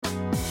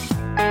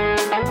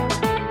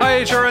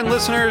HRN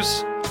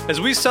listeners.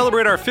 As we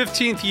celebrate our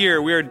 15th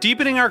year, we are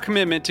deepening our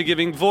commitment to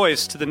giving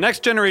voice to the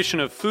next generation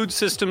of food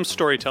systems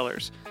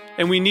storytellers,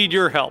 and we need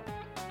your help.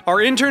 Our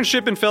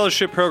internship and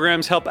fellowship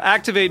programs help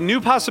activate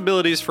new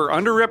possibilities for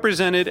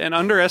underrepresented and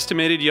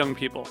underestimated young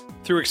people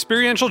through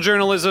experiential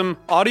journalism,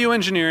 audio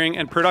engineering,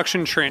 and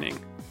production training.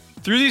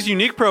 Through these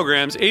unique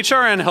programs,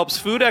 HRN helps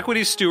food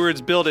equity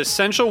stewards build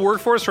essential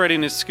workforce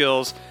readiness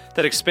skills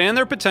that expand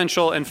their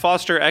potential and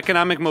foster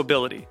economic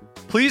mobility.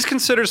 Please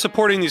consider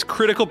supporting these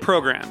critical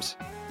programs.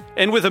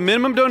 And with a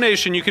minimum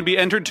donation, you can be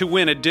entered to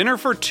win a dinner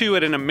for two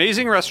at an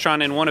amazing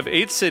restaurant in one of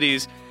 8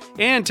 cities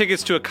and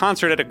tickets to a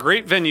concert at a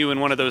great venue in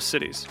one of those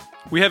cities.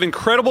 We have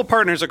incredible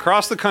partners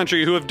across the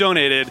country who have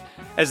donated,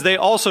 as they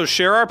also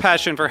share our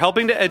passion for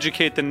helping to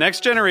educate the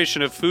next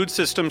generation of food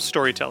systems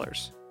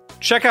storytellers.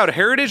 Check out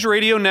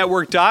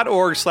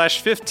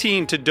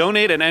heritageradionetwork.org/15 to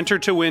donate and enter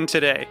to win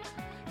today.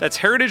 That's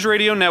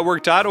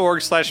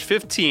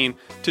heritageradionetwork.org/15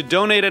 to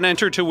donate and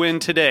enter to win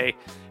today.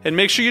 And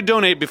make sure you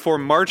donate before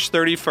March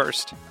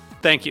 31st.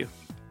 Thank you.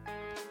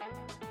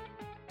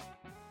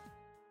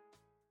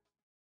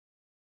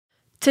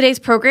 Today's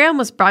program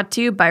was brought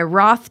to you by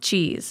Roth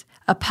Cheese,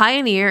 a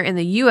pioneer in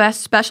the U.S.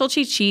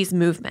 specialty cheese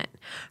movement.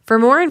 For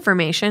more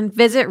information,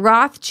 visit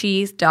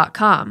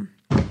rothcheese.com.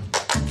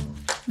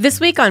 This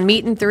week on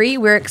Meat and Three,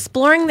 we're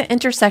exploring the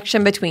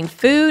intersection between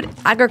food,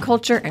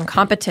 agriculture, and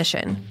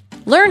competition.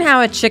 Learn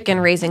how a chicken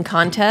raising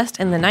contest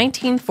in the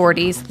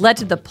 1940s led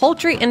to the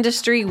poultry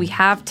industry we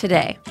have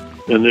today.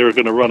 And they were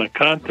going to run a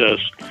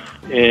contest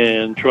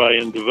and try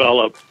and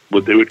develop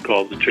what they would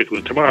call the chicken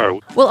of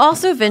tomorrow. We'll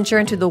also venture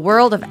into the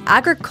world of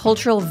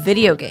agricultural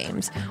video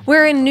games,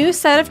 where a new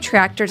set of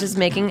tractors is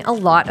making a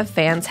lot of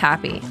fans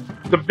happy.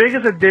 The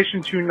biggest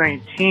addition to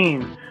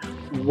 19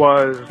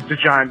 was the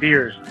John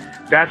Deeres.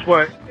 That's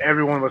what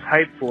everyone was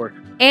hyped for.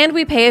 And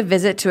we pay a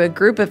visit to a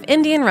group of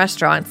Indian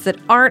restaurants that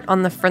aren't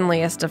on the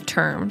friendliest of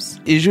terms.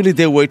 Usually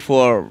they wait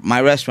for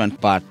my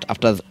restaurant, but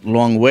after a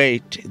long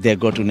wait, they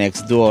go to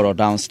next door or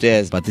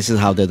downstairs. But this is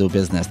how they do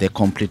business. They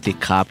completely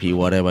copy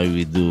whatever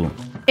we do.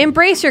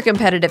 Embrace your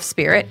competitive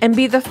spirit and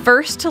be the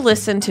first to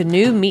listen to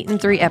new Meat and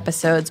Three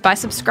episodes by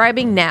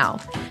subscribing now.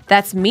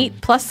 That's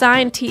Meat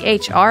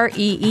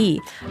 +THREE,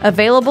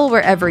 available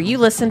wherever you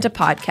listen to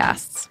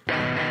podcasts.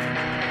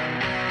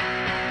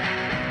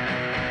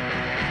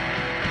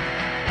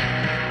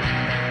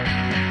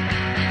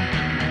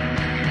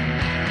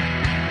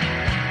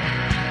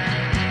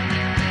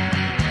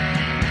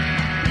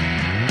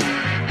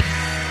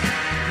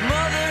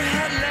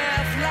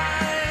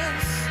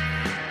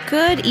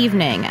 Good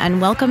evening,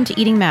 and welcome to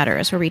Eating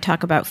Matters, where we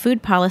talk about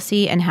food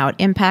policy and how it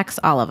impacts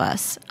all of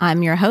us.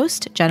 I'm your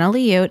host, Jenna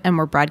Liotte, and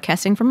we're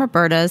broadcasting from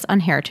Roberta's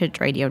on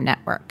Heritage Radio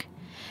Network.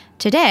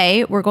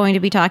 Today, we're going to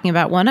be talking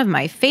about one of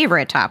my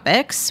favorite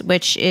topics,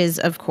 which is,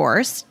 of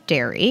course,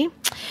 dairy.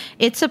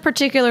 It's a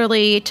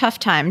particularly tough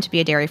time to be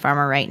a dairy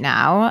farmer right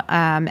now,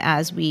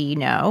 as we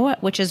know,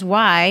 which is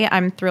why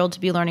I'm thrilled to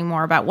be learning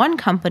more about one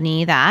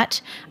company that,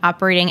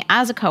 operating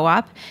as a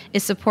co-op,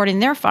 is supporting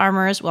their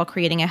farmers while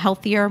creating a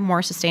healthier,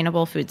 more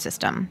sustainable food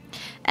system.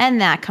 And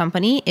that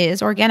company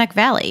is Organic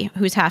Valley,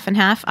 whose half and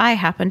half I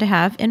happen to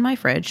have in my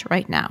fridge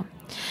right now.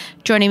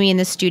 Joining me in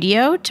the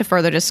studio to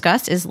further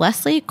discuss is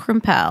Leslie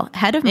Krumpel,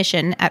 Head of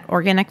Mission at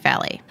Organic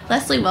Valley.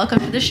 Leslie, welcome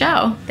to the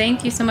show.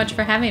 Thank you so much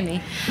for having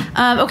me.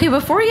 Okay,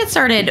 before we get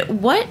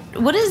started, what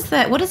is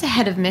that? What is a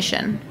Head of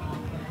Mission?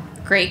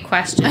 Great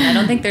question. I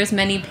don't think there's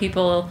many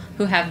people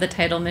who have the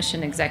title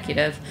Mission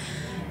Executive.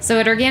 So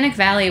at Organic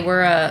Valley,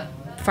 we're a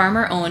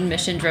farmer-owned,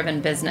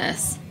 mission-driven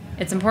business.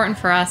 It's important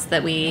for us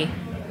that we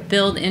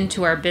build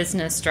into our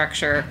business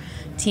structure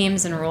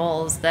teams and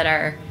roles that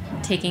are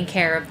taking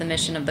care of the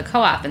mission of the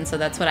co-op, and so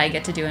that's what I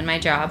get to do in my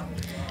job.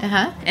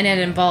 And it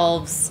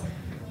involves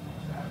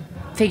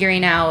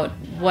figuring out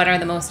what are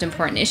the most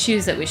important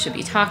issues that we should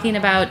be talking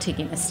about,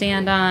 taking a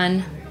stand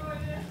on,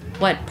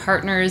 what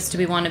partners do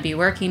we want to be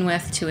working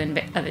with to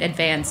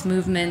advance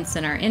movements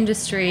in our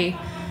industry.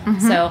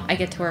 So I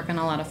get to work on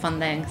a lot of fun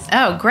things.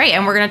 Oh, great.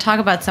 And we're going to talk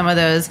about some of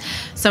those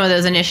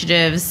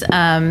initiatives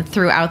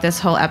throughout this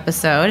whole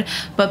episode.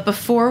 But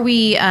before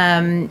we,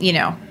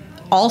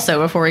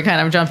 before we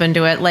kind of jump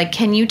into it,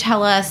 can you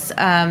tell us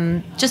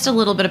just a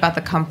little bit about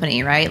the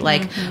company, right?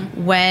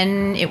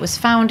 When it was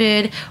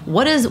founded,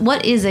 what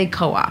is a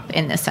co-op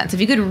in this sense?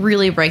 If you could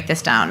really break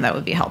this down, that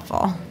would be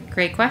helpful.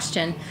 Great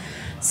question.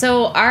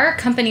 So our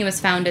company was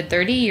founded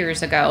 30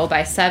 years ago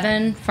by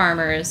 7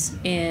 farmers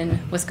in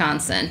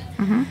Wisconsin.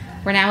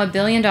 We're now a $1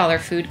 billion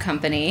food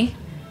company.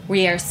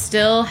 We are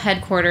still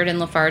headquartered in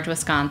Lafarge,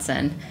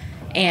 Wisconsin,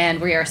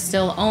 and we are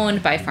still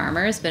owned by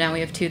farmers, but now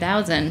we have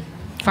 2,000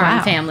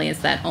 farm families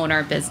that own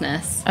our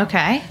business.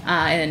 Okay.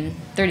 In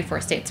 34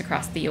 states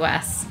across the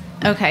U.S.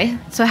 Okay.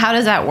 So how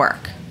does that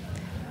work?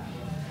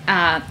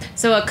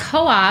 So a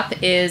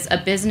co-op is a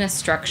business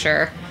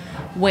structure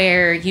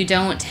where you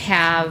don't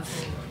have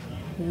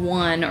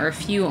one or a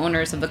few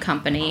owners of the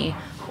company,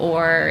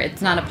 or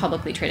it's not a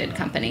publicly traded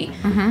company.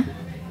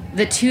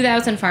 The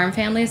 2,000 farm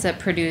families that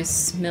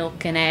produce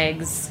milk and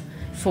eggs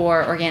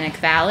for Organic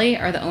Valley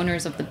are the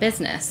owners of the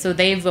business. So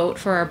they vote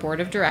for our board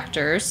of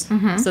directors.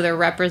 So they're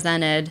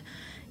represented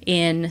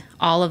in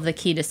all of the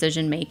key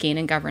decision making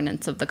and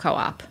governance of the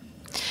co-op.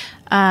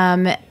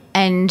 And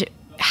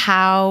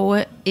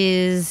how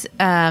does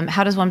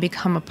one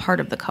become a part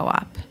of the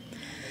co-op?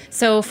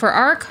 So for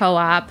our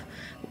co-op,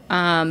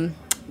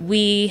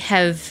 we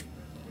have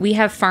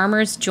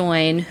farmers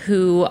join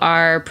who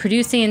are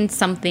producing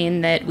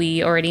something that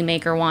we already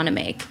make or want to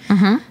make.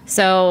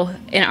 So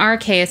in our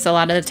case, a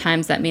lot of the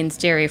times that means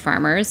dairy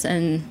farmers,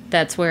 and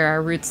that's where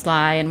our roots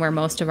lie and where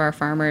most of our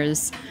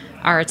farmers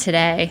are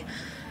today.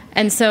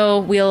 And so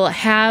we'll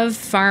have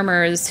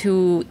farmers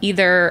who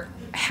either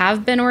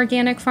have been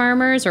organic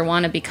farmers or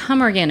want to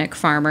become organic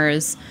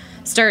farmers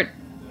start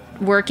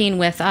working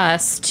with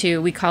us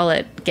to, we call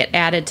it, get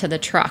added to the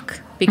truck,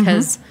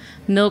 because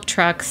milk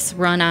trucks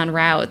run on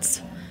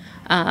routes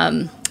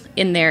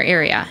in their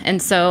area.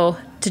 And so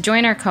to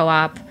join our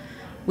co-op,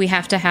 we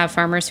have to have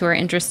farmers who are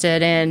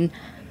interested in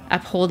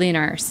upholding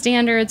our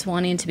standards,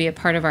 wanting to be a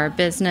part of our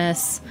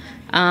business.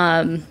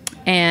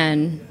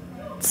 And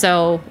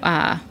so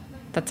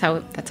that's how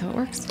it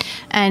works.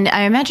 And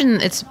I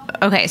imagine it's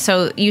okay.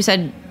 So you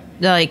said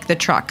like the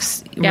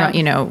trucks,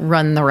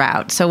 run the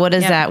route. So what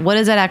is that? What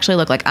does that actually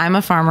look like? I'm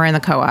a farmer in the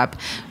co-op.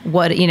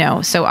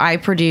 So I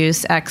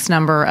produce X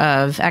number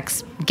of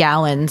X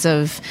gallons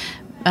of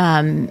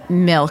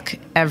milk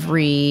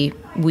every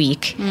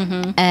week.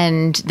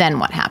 And then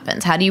what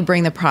happens? How do you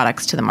bring the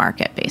products to the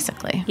market,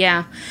 basically?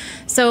 Yeah.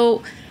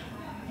 So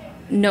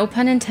no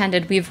pun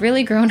intended, we've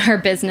really grown our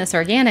business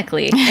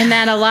organically. And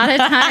that a lot of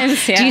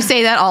times... Do you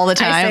say that all the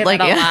time? I say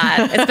that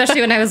a lot, especially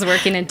when I was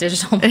working in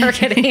digital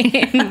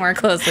marketing more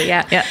closely.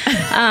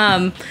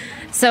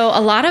 So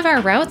a lot of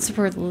our routes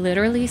were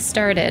literally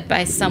started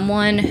by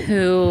someone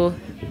who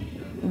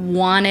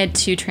wanted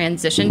to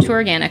transition to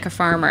organic, a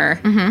farmer,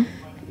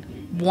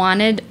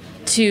 wanted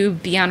to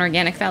be on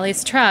Organic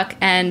Valley's truck,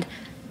 and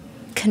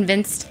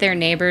convinced their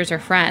neighbors or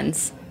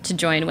friends to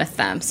join with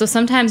them. So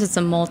sometimes it's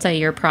a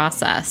multi-year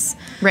process.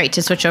 Right,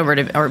 to switch over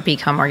to or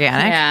become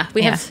organic. Yeah.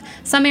 We have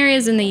some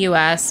areas in the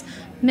U.S.,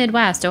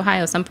 Midwest,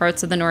 Ohio, some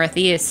parts of the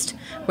Northeast,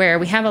 where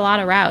we have a lot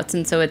of routes,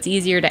 and so it's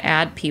easier to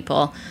add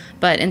people.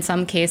 But in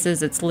some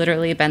cases, it's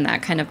literally been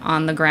that kind of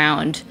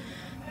on-the-ground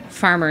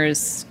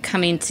farmers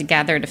coming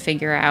together to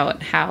figure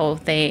out how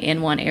they,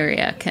 in one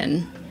area,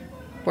 can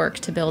work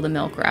to build a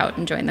milk route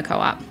and join the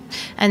co-op.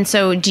 And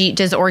so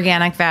does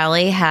Organic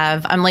Valley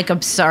have,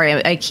 I'm sorry,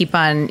 I keep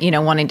on,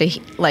 wanting to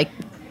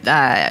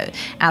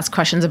ask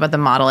questions about the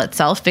model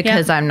itself,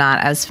 because I'm not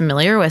as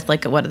familiar with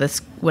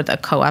what a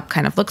co-op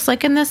kind of looks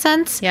like in this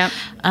sense.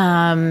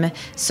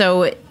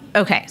 So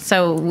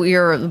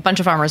you're a bunch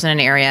of farmers in an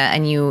area,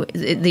 and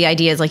the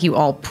idea is you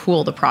all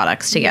pool the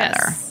products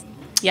together.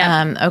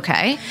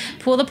 Yes.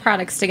 Pool the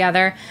products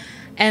together,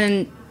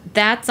 and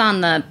that's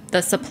on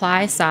the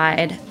supply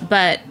side.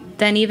 But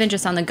then even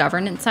just on the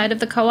governance side of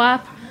the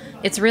co-op,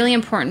 it's really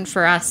important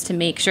for us to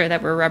make sure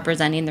that we're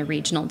representing the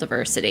regional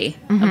diversity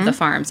of the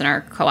farms in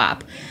our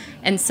co-op.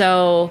 And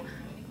so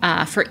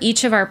for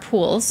each of our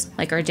pools,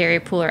 like our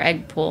dairy pool or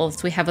egg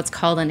pools, we have what's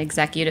called an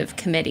executive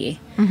committee.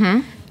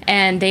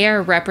 And they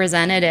are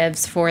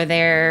representatives for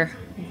their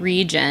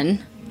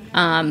region.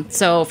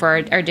 So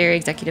for our dairy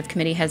executive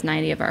committee has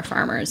 90 of our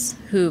farmers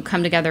who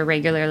come together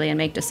regularly and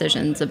make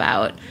decisions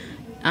about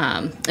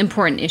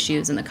important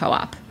issues in the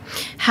co-op.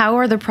 How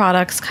are the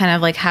products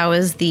how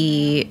is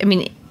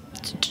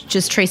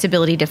just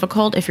traceability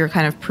difficult if you're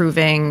kind of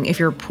if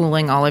you're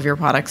pooling all of your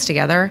products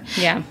together?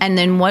 Yeah. And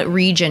then what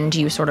region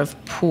do you sort of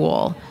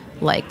pool?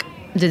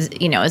 Is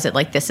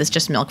it this is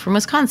just milk from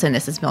Wisconsin?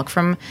 This is milk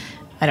from,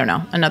 I don't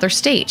know, another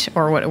state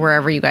or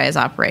wherever you guys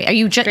operate. Are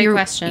you Great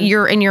question.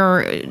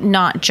 You're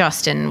not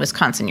just in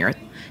Wisconsin, you're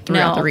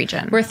throughout the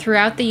region. We're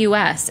throughout the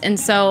U.S. And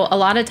so a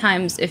lot of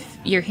times if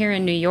you're here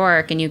in New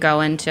York and you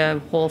go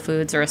into Whole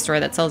Foods or a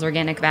store that sells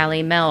Organic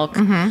Valley milk,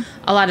 a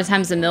lot of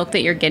times the milk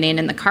that you're getting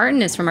in the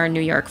carton is from our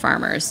New York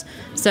farmers.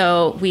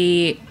 So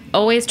we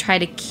always try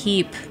to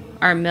keep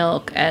our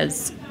milk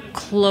as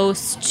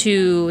close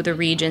to the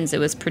regions it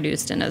was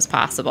produced in as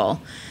possible.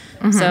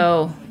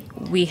 So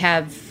we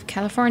have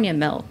California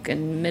milk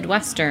and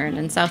Midwestern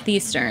and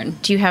Southeastern.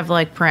 Do you have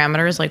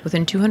parameters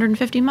within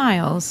 250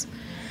 miles?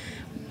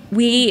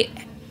 We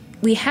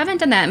haven't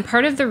done that, and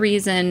part of the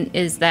reason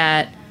is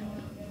that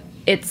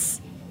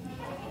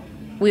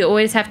we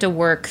always have to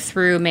work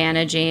through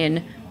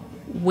managing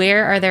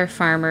where are there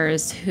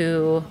farmers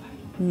who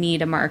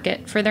need a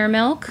market for their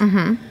milk,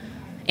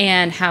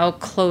 and how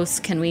close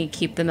can we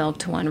keep the milk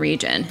to one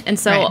region. And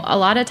so a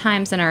lot of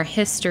times in our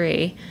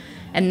history,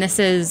 and this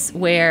is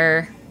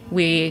where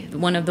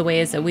one of the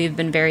ways that we've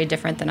been very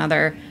different than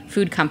other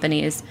food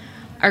companies,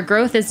 our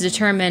growth is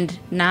determined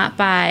not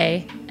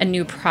by a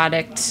new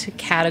product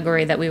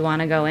category that we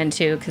want to go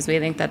into because we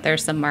think that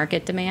there's some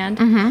market demand.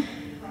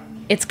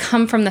 It's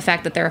come from the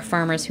fact that there are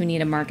farmers who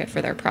need a market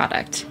for their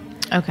product.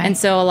 Okay. And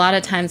so a lot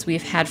of times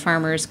we've had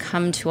farmers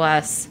come to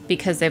us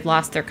because they've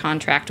lost their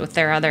contract with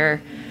their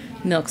other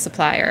milk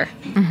supplier.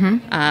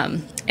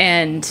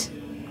 And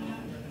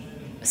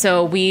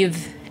So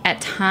we've at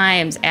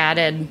times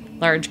added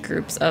large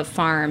groups of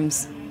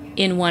farms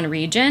in one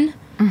region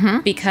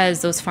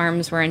because those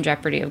farms were in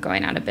jeopardy of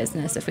going out of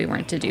business if we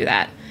weren't to do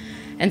that.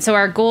 And so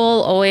our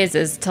goal always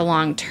is to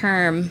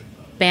long-term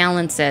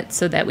balance it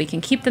so that we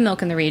can keep the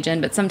milk in the region.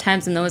 But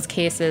sometimes in those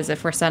cases,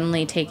 if we're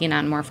suddenly taking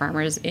on more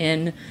farmers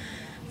in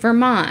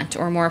Vermont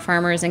or more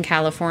farmers in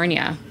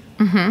California,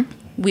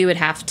 we would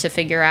have to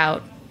figure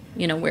out,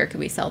 where could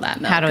we sell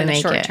that milk How do we in the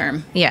make short it?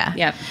 term? Yeah.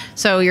 Yep.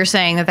 So you're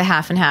saying that the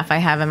half and half I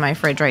have in my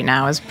fridge right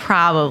now is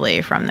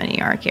probably from the New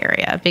York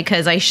area,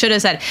 because I should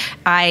have said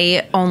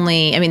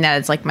that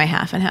is like my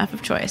half and half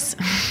of choice.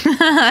 Our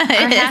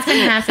half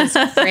and half is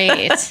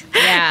great.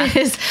 Yeah. It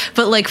is,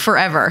 but like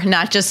forever,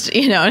 not just,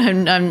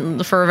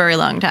 for a very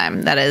long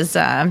time. That is,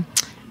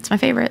 it's my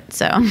favorite.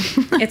 So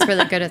It's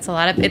really good. It's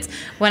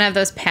one of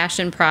those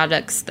passion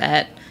products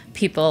that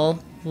people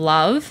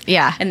love.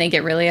 Yeah. And they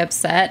get really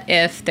upset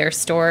if their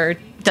store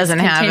doesn't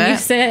have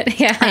it.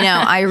 Yeah. I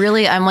know.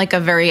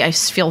 I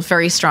feel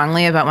very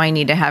strongly about my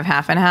need to have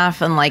half and half.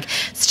 And like,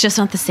 it's just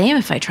not the same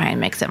if I try and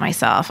mix it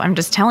myself. I'm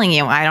just telling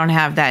you, I don't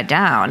have that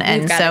down.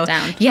 And got it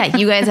down. Yeah,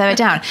 you guys have it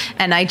down.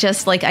 And I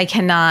just I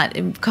cannot,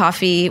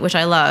 coffee, which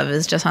I love,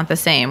 is just not the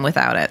same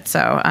without it.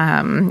 So,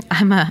 I'm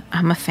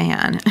a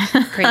fan.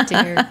 Great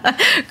to hear.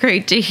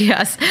 Great to hear.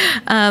 Yes.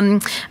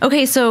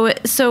 Okay.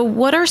 So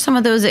what are some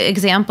of those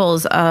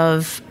examples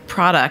of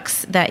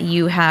products that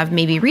you have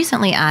maybe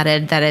recently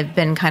added that have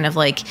been kind of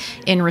like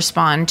in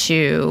response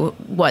to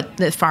what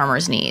the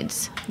farmers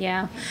needs?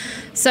 Yeah.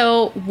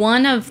 So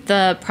one of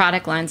the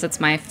product lines that's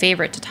my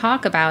favorite to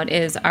talk about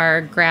is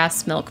our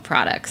grass milk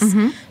products.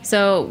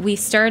 So we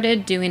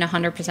started doing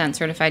 100%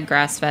 certified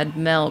grass-fed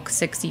milk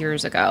 6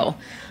 years ago.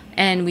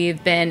 And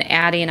we've been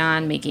adding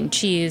on making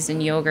cheese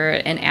and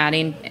yogurt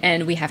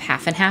and we have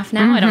half and half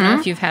now. I don't know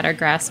if you've had our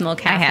grass milk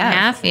half and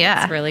half.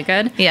 Yeah. It's really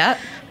good. Yeah.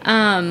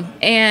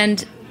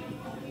 And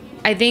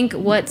I think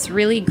what's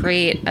really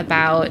great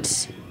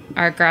about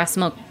our grass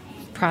milk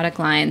product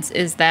lines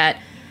is that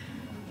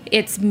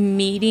it's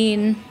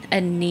meeting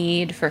a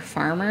need for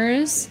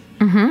farmers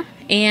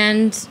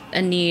and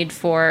a need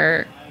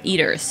for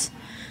eaters.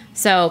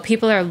 So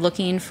people are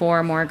looking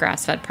for more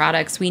grass-fed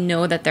products. We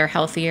know that they're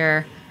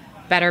healthier,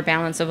 better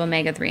balance of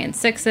omega-3 and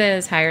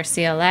 6s, higher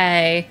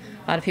CLA.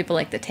 A lot of people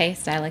like the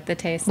taste. I like the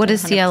taste. What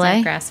is 100%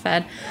 CLA?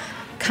 Grass-fed.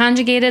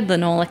 Conjugated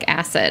linoleic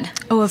acid.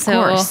 Oh, of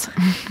course.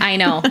 I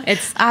know.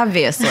 It's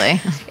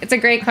Obviously. It's a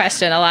great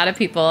question. A lot of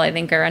people, I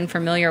think, are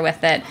unfamiliar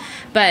with it.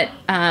 But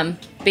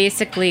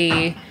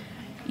basically,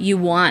 you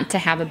want to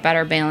have a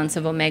better balance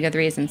of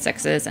omega-3s and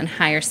 6s and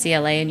higher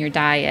CLA in your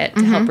diet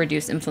to help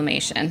reduce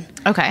inflammation.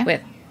 Okay.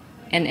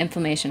 And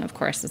inflammation, of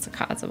course, is the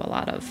cause of a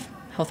lot of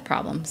health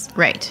problems.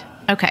 Right.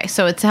 Okay.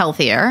 So it's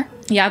healthier.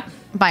 Yep.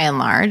 By and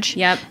large.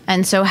 Yep.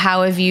 And so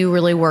how have you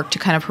really worked to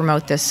kind of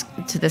promote this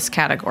to this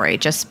category?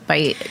 Just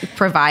by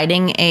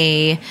providing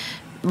a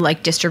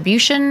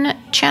distribution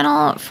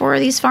channel for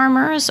these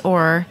farmers,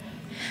 or?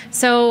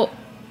 So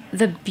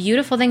the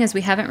beautiful thing is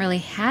we haven't really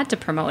had to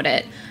promote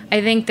it.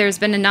 I think there's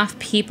been enough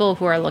people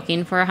who are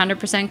looking for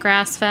 100%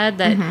 grass-fed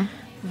that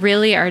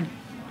really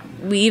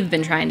we've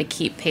been trying to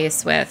keep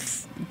pace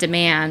with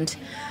demand.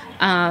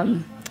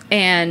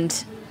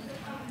 And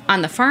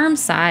on the farm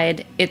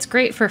side, it's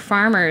great for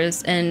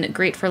farmers and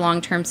great for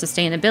long-term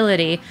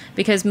sustainability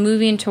because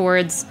moving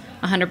towards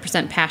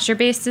 100%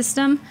 pasture-based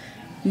system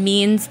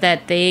means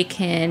that they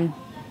can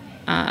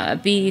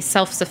be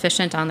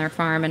self-sufficient on their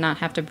farm and not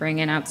have to bring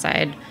in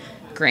outside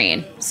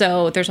grain.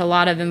 So there's a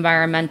lot of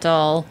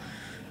environmental,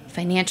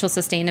 financial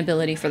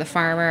sustainability for the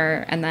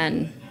farmer and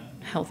then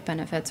health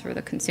benefits for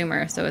the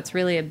consumer. So it's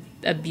really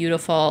a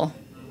beautiful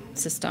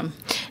system.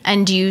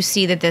 And do you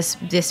see that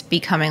this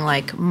becoming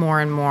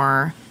more and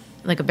more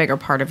a bigger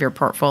part of your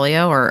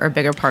portfolio or a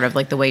bigger part of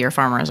the way your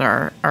farmers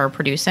are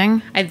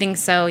producing? I think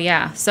so,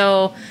 yeah.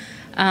 So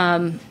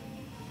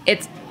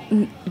it's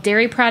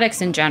dairy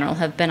products in general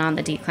have been on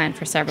the decline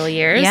for several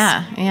years.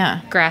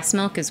 Yeah. Grass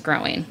milk is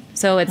growing.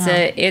 So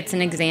it's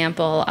an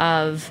example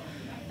of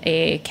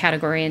a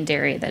category in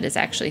dairy that is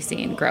actually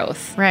seeing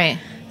growth. Right.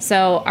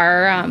 So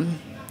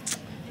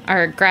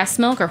our grass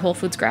milk, our Whole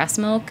Foods grass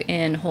milk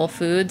in Whole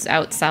Foods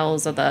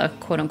outsells the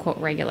quote-unquote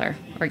regular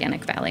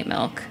Organic Valley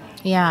milk.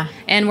 Yeah.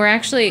 And we're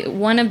actually,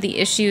 one of the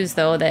issues,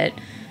 though, that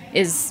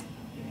is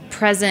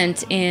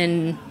present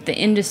in the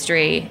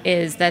industry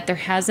is that there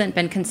hasn't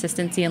been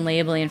consistency in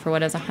labeling for what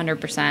does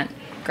 100%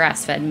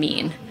 grass-fed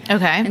mean.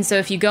 Okay. And so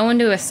if you go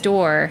into a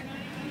store,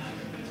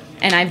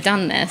 and I've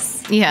done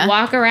this,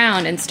 walk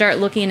around and start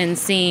looking and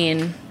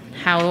seeing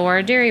how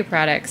are dairy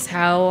products,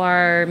 how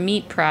are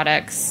meat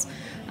products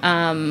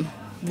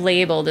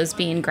labeled as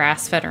being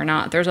grass-fed or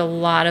not. There's a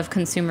lot of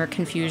consumer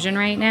confusion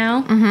right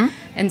now.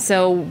 And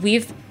so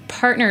we've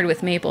partnered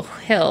with Maple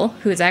Hill,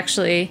 who is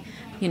actually,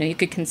 you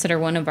could consider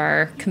one of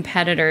our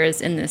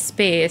competitors in this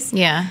space.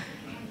 Yeah.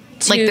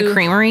 Like the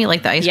creamery,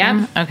 like the ice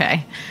cream?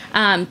 Okay.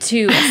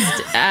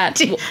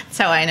 That's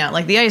how I know.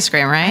 Like the ice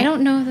cream, right? I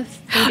don't know the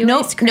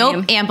ice cream.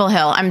 Nope, Ample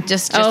Hill. I'm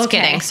just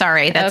kidding.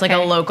 Sorry. That's like a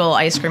local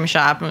ice cream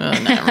shop. Oh,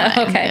 never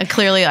mind. Okay.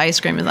 Clearly ice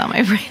cream is on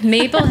my brain.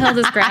 Maple Hill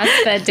is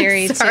grass-fed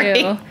dairy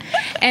too.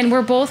 And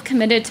we're both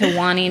committed to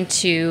wanting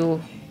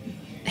to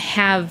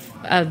have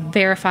a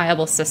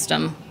verifiable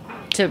system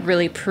to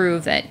really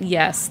prove that,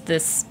 yes,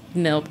 this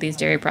milk, these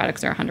dairy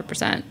products are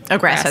 100% a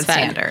grass-fed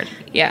standard.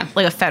 Yeah.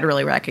 Like a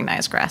federally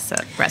recognized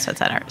grass-fed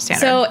standard.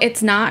 So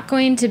it's not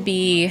going to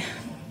be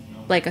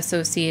like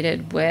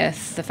associated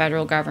with the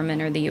federal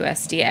government or the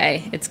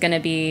USDA. It's going to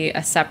be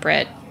a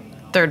separate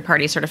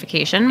third-party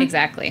certification.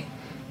 Exactly.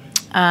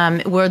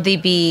 Will there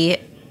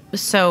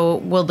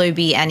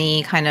be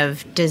any kind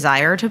of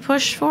desire to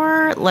push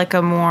for like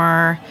a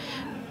more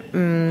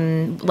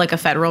like a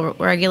federal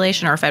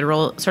regulation or a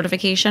federal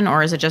certification,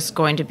 or is it just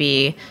going to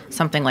be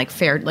something like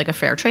a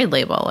fair trade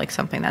label, like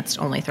something that's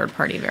only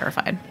third-party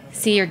verified?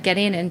 See, you're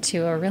getting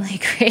into a really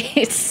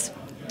great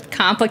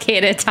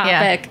complicated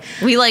topic.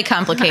 Yeah. We like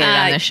complicated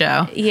on this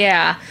show.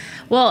 Yeah.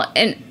 Well,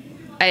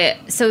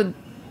 so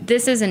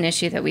this is an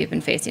issue that we've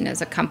been facing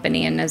as a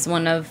company and as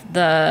one of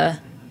the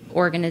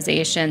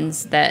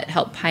organizations that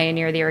helped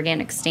pioneer the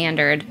organic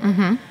standard.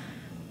 Mm-hmm.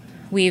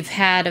 We've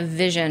had a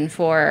vision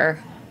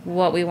for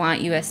what we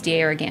want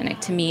USDA organic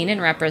to mean and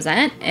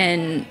represent,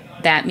 and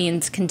that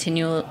means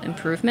continual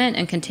improvement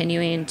and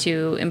continuing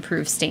to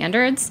improve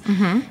standards.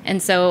 Mm-hmm.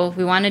 And so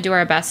we want to do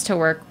our best to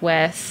work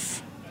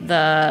with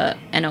the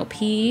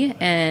NOP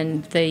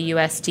and the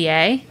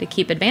USDA to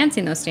keep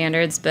advancing those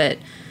standards, but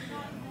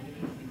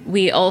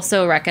we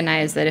also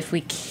recognize that if we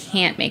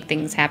can't make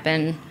things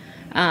happen,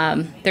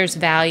 there's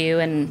value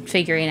in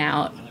figuring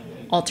out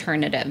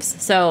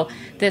alternatives. So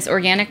this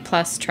Organic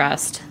Plus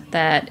Trust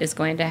that is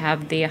going to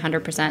have the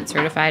 100%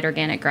 certified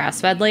organic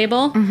grass-fed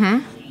label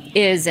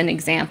is an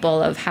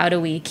example of how do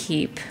we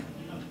keep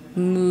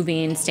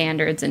moving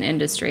standards in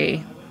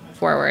industry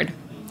forward.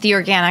 The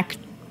Organic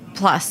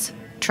Plus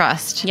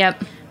Trust.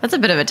 Yep. That's a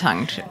bit of a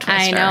tongue twister.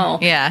 I know.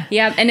 Yeah.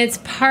 Yep. And it's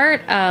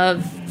part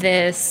of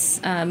this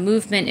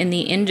movement in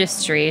the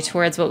industry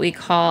towards what we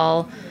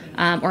call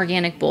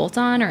organic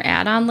bolt-on or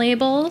add-on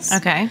labels.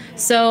 Okay.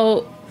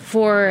 So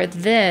for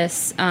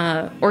this,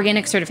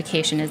 organic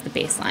certification is the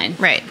baseline.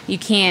 Right. You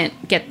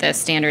can't get this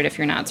standard if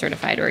you're not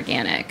certified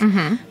organic.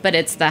 Mm-hmm. But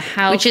it's the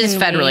how which is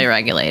federally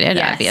regulated,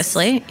 yes.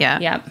 obviously.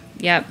 Yeah.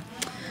 Yep.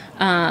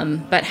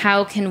 But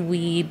how can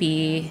we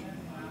be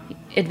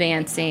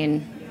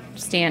advancing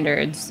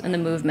standards in the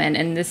movement?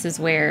 And this is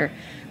where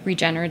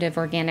regenerative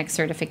organic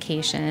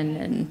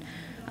certification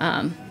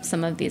and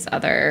some of these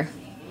other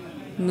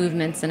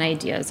movements and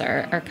ideas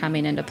are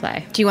coming into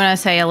play. Do you want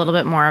to say a little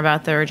bit more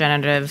about the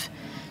regenerative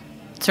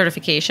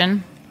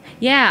certification?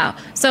 Yeah.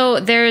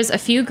 So there's a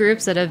few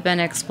groups that have been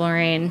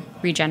exploring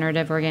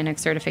regenerative organic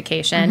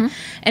certification. Mm-hmm.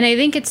 And I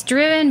think it's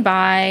driven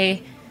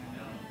by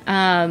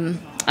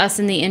us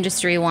in the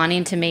industry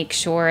wanting to make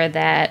sure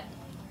that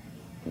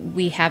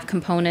we have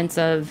components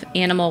of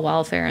animal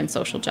welfare and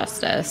social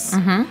justice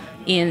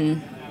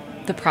in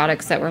the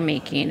products that we're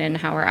making and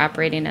how we're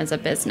operating as a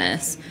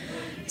business.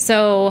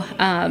 So,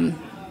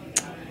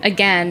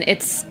 again,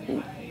 it's,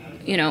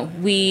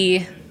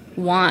 we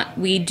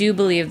do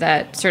believe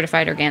that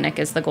certified organic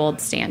is the gold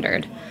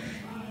standard.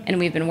 And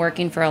we've been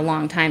working for a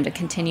long time to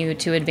continue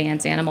to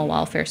advance animal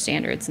welfare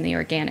standards in the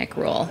organic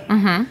rule.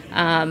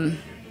 Mm-hmm.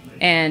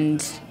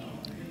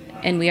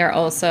 And we are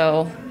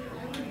also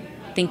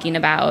thinking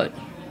about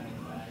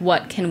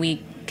what can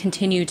we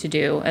continue to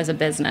do as a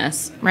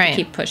business to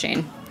keep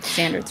pushing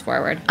standards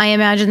forward. I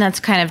imagine that's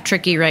kind of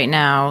tricky right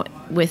now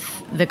with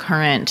the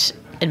current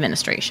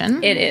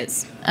administration. It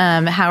is.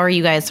 How are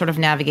you guys sort of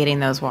navigating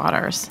those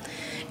waters?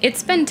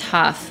 It's been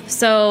tough.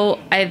 So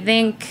I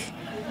think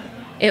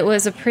it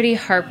was a pretty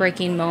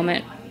heartbreaking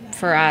moment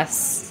for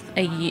us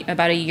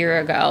about a year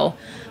ago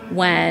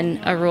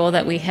when a rule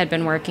that we had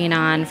been working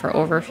on for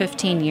over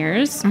 15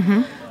 years,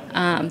 the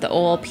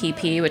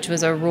OLPP, which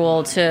was a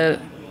rule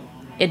to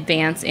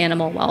advance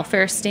animal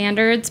welfare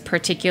standards,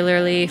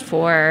 particularly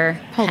for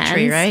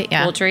poultry, hens. Right?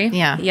 Yeah. Poultry.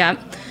 Yeah. Yep.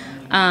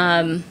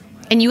 And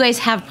you guys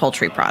have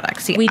poultry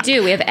products. We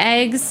do. We have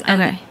eggs,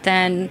 and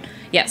then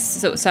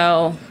yes.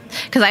 So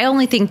because I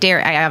only think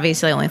dairy. I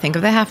obviously only think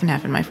of the half and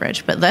half in my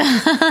fridge, but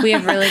we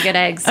have really good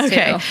eggs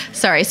too.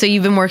 Sorry. So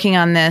you've been working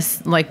on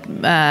this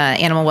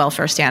animal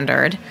welfare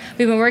standard.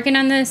 We've been working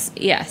on this.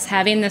 Yes,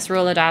 having this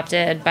rule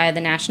adopted by the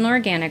National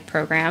Organic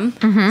Program,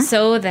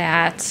 so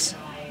that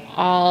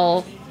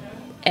all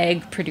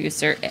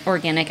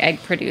organic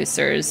egg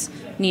producers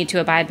need to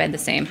abide by the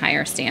same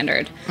higher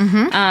standard.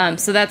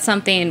 So that's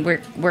something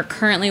we're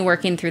currently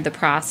working through the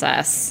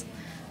process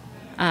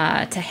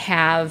to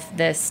have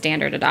this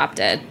standard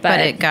adopted. But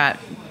it got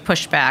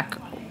pushed back.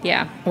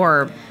 Yeah.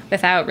 Or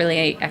without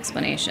really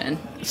explanation.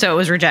 So it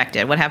was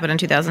rejected. What happened in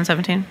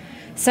 2017?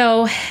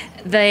 So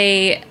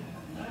they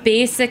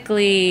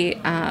basically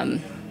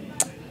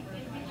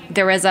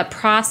there was a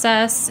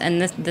process,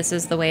 and this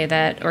is the way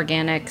that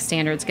organic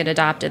standards get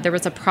adopted. There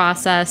was a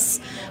process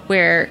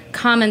where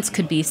comments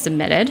could be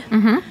submitted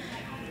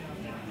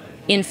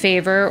in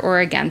favor or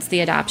against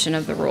the adoption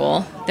of the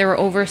rule. There were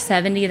over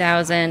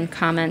 70,000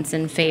 comments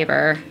in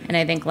favor, and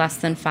I think less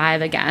than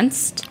 5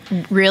 against.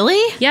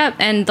 Really? Yep,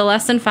 and the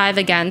less than 5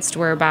 against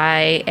were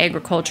by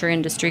agriculture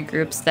industry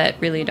groups that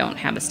really don't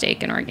have a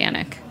stake in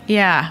organic.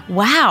 Yeah.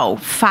 Wow.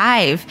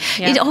 5.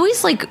 Yeah.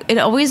 It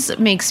always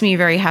makes me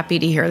very happy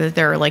to hear that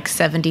there are like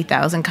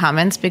 70,000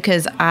 comments,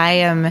 because I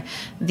am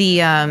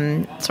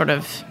the sort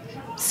of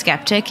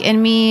skeptic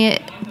in me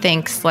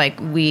thinks like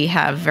we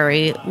have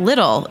very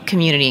little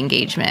community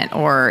engagement,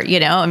 or,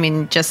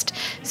 just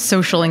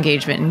social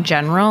engagement in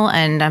general.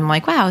 And I'm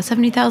like, wow,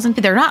 70,000.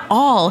 They're not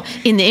all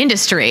in the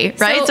industry,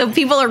 right? So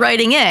people are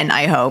writing in,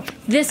 I hope.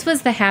 This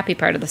was the happy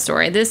part of the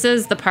story. This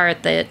is the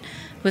part that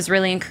was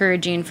really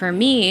encouraging for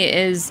me,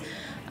 is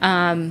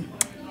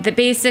that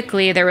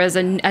basically there was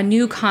a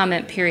new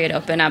comment period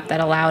open up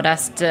that allowed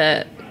us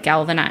to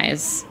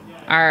galvanize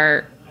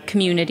our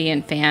community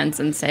and fans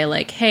and say,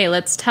 like, hey,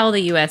 let's tell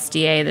the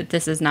USDA that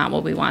this is not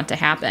what we want to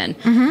happen.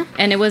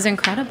 And it was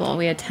incredible.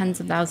 We had tens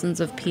of thousands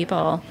of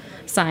people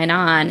sign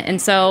on.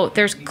 And so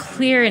there's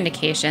clear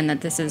indication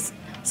that this is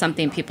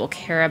something people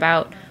care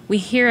about. We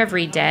hear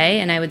every day,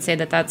 and I would say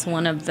that that's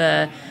one of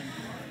the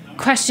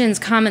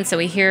comments that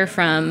we hear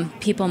from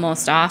people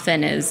most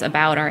often is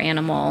about our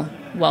animal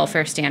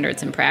welfare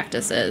standards and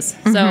practices.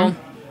 So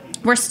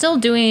we're still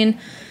doing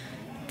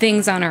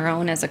things on our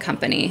own as a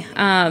company.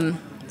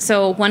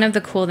 So one of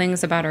the cool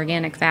things about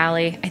Organic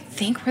Valley, I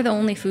think we're the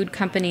only food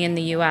company in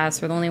the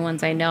U.S., we're the only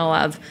ones I know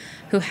of,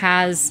 who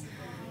has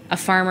a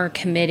farmer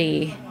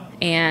committee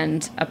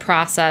and a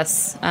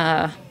process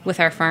with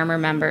our farmer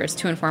members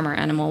to inform our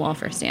animal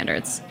welfare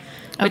standards,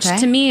 which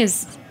to me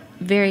is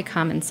very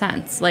common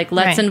sense. Like,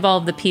 let's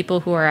involve the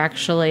people who are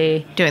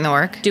actually doing the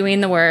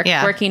work,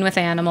 working with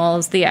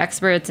animals, the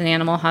experts in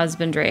animal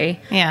husbandry.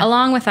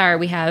 Along with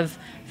we have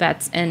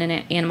vets and an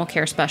animal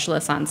care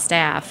specialists on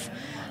staff,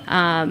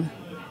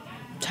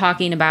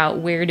 talking about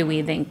where do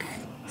we think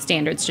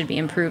standards should be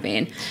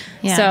improving.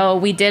 So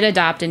we did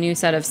adopt a new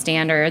set of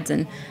standards,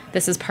 and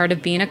this is part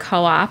of being a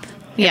co-op.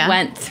 It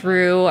went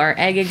through our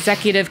egg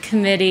executive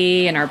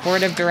committee and our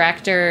board of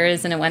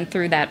directors, and it went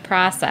through that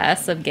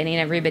process of getting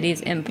everybody's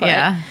input.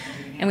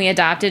 And we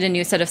adopted a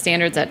new set of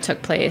standards that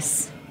took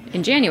place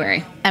in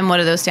January. And what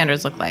do those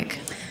standards look like?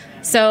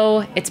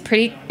 So it's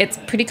pretty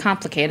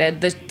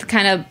complicated. The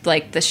kind of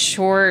like the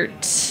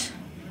short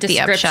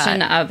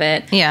description of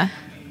it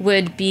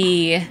would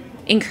be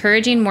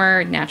encouraging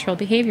more natural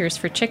behaviors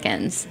for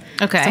chickens.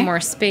 So more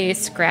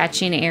space,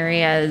 scratching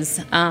areas.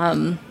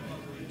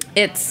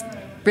 It's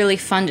really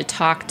fun to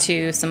talk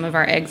to some of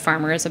our egg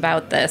farmers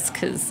about this,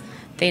 because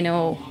they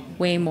know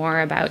way more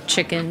about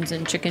chickens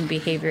and chicken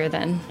behavior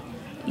than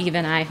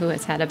even I, who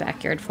has had a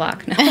backyard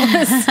flock, knows.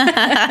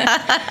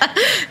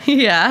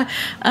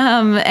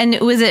 And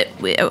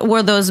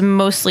were those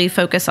mostly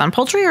focused on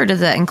poultry, or does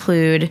that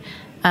include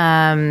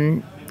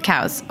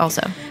cows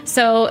also?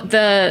 So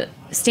the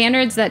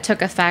standards that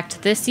took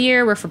effect this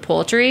year were for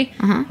poultry.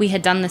 We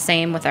had done the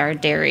same with our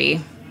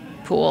dairy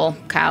pool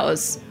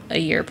cows a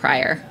year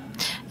prior.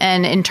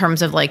 And in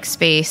terms of like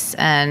space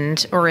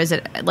or is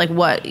it like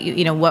what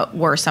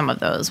were some of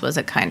those? Was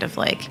it kind of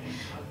like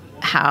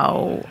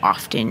how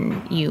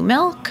often you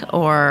milk,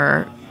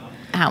 or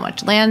how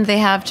much land they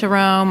have to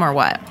roam, or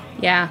what?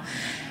 Yeah,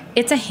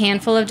 it's a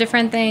handful of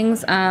different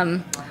things.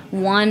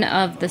 One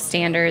of the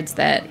standards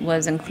that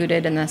was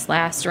included in this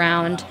last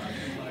round,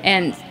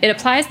 and it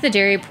applies to the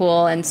dairy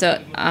pool, and so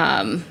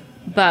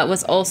but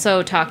was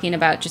also talking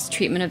about just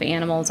treatment of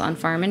animals on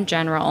farm in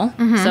general.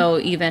 So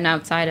even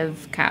outside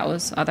of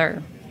cows,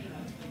 other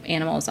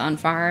animals on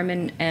farm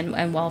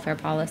and welfare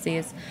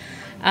policies.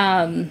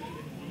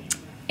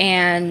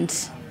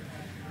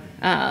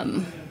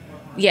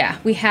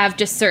 We have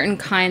just certain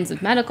kinds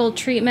of medical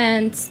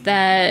treatments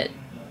that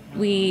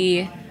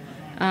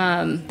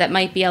that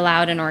might be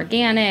allowed in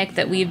organic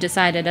that we've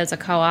decided as a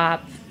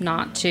co-op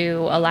not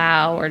to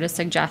allow, or to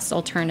suggest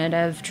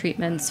alternative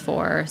treatments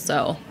for.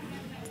 So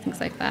things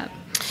like that.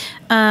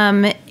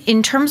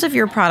 In terms of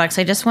your products,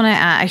 I just want to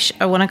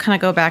I want to kind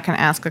of go back and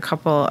ask a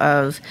couple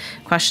of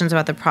questions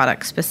about the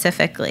product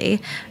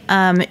specifically.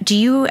 Do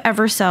you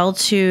ever sell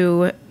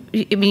to?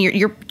 I mean,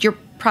 your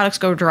products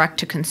go direct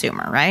to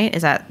consumer, right?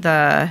 Is that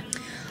the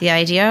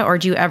idea, or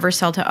do you ever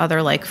sell to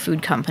other like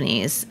food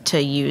companies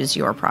to use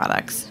your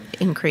products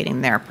in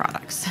creating their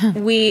products?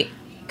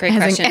 Great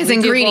question. As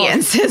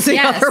ingredients is the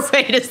other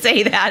way to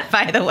say that,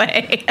 by the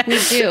way. We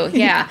do,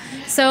 yeah.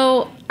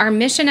 So our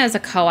mission as a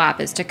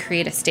co-op is to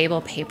create a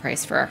stable pay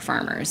price for our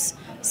farmers,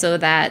 so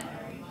that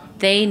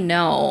they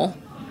know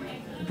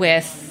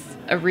with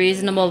a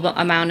reasonable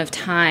amount of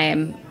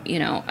time,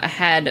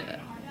 ahead,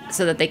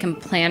 so that they can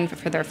plan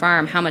for their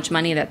farm how much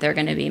money that they're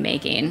going to be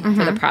making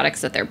for the products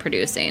that they're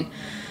producing.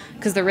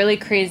 Because the really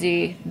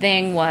crazy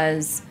thing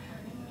was,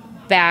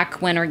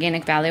 back when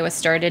Organic Valley was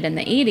started in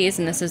the 80s,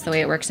 and this is the way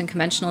it works in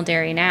conventional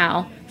dairy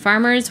now,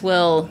 Farmers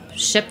will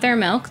ship their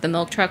milk, the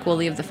milk truck will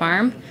leave the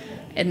farm,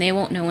 and they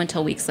won't know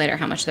until weeks later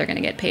how much they're going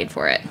to get paid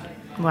for it.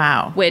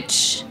 Wow.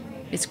 Which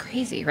is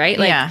crazy, right?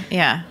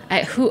 Yeah.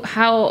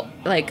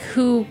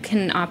 Who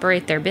can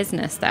operate their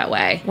business that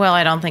way? Well,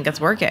 I don't think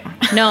it's working.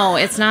 No,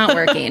 it's not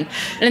working.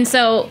 And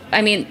so,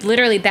 I mean,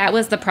 literally that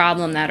was the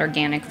problem that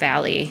Organic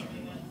Valley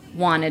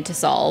wanted to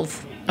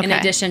solve, in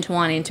addition to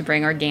wanting to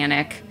bring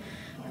organic,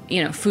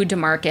 food to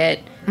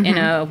market in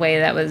a way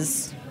that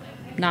was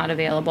not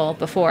available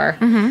before.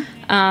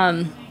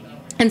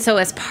 And so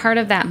as part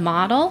of that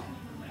model,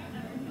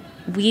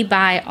 we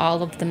buy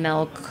all of the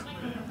milk.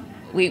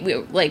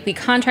 We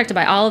contract to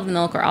buy all of the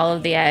milk or all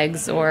of the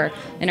eggs or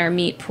in our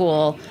meat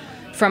pool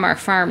from our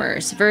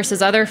farmers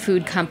versus other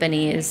food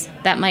companies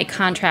that might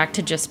contract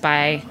to just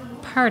buy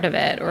part of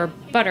it or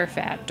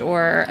butterfat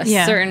or a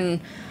certain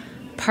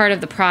part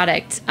of the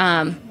product.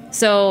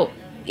 So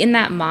in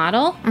that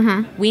model,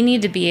 we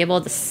need to be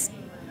able to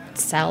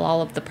sell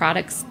all of the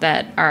products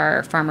that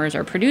our farmers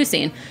are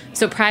producing.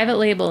 So private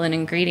label and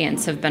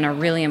ingredients have been a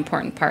really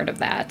important part of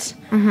that.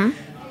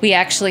 We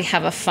actually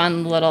have a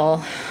fun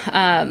little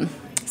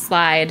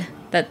slide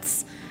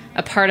that's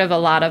a part of a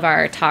lot of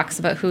our talks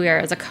about who we are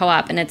as a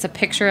co-op, and it's a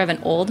picture of an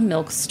old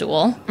milk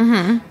stool,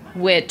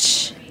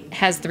 which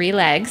has 3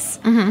 legs,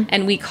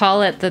 and we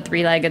call it the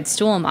 3-legged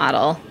stool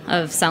model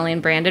of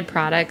selling branded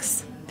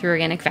products through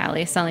Organic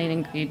Valley, selling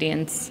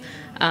ingredients,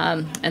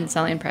 and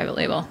selling private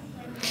label.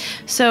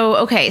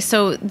 So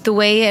the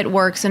way it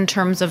works in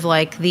terms of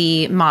like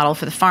the model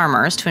for the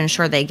farmers to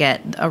ensure they get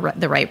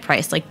the right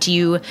price, like do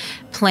you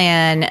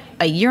plan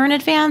a year in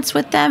advance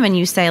with them and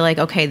you say like,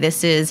 okay,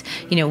 this is,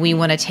 we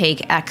want to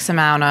take X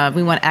amount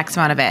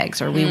of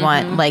eggs, or we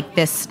want like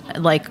this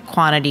like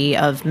quantity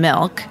of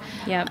milk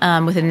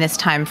within this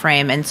time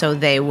frame, and so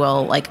they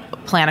will like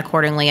plan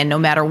accordingly, and no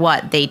matter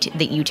what,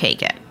 that you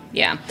take it.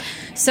 Yeah.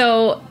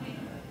 So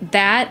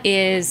that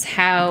is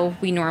how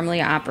we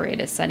normally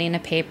operate, is setting a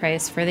pay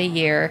price for the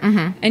year.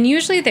 And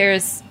usually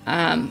there's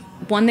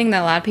one thing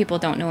that a lot of people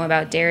don't know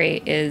about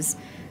dairy is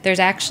there's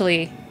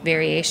actually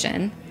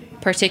variation,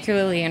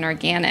 particularly in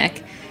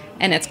organic,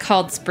 and it's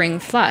called spring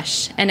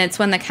flush. And it's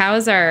when the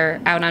cows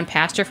are out on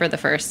pasture for the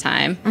first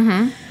time,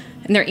 and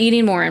they're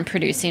eating more and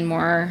producing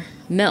more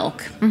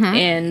milk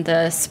in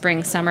the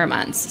spring, summer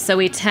months. So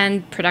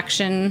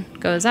production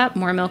goes up,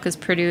 more milk is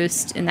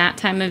produced in that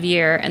time of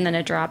year, and then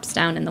it drops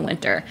down in the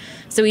winter.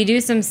 So we do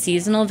some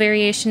seasonal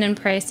variation in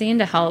pricing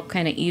to help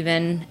kind of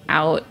even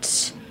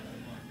out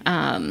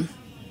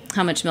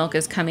how much milk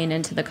is coming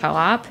into the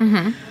co-op.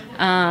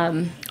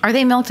 Are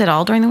they milked at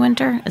all during the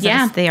winter?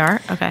 They are?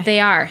 Okay. They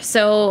are.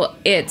 So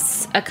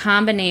it's a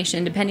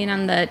combination, depending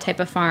on the type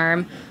of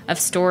farm, of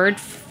stored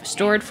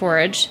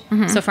forage.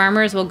 So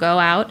farmers will go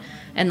out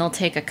and they'll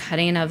take a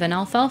cutting of an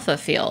alfalfa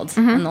field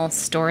and they'll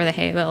store the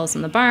hay bales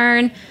in the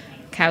barn.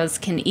 Cows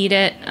can eat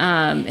it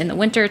in the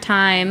winter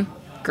time.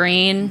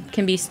 Grain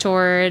can be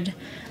stored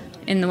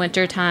in the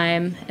winter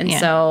time. And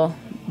so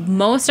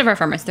most of our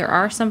farmers, there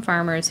are some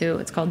farmers who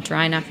it's called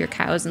drying off your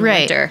cows in the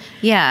winter.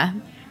 Yeah.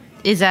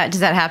 Does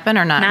that happen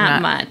or not?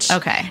 Not much.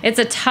 Okay. It's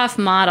a tough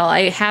model.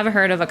 I have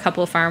heard of a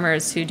couple of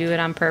farmers who do it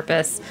on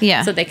purpose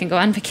so they can go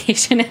on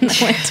vacation in the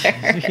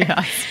winter.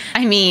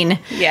 I mean.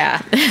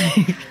 Yeah.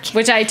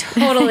 Which I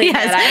totally get.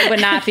 I would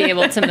not be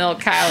able to milk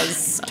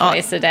cows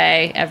twice a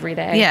day, every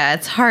day. Yeah,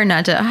 it's hard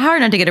not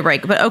to get a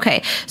break. But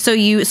okay, so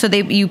you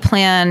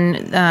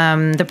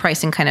plan the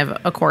pricing kind of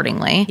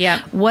accordingly.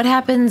 Yeah. What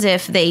happens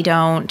if they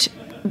aren't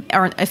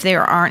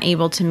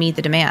able to meet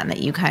the demand that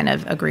you kind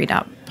of agreed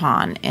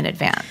upon in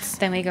advance?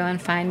 Then we go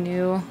and find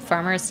new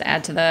farmers to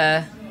add to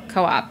the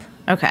co-op.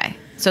 Okay.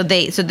 So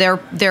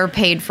they're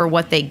paid for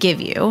what they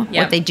give you,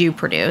 what they do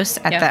produce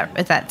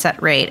at that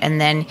set rate, and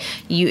then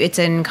it's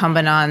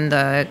incumbent on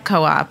the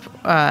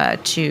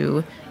co-op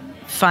to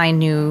find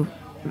new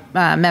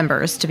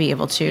members to be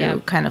able to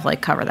kind of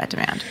like cover that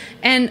demand.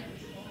 And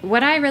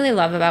what I really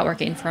love about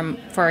working for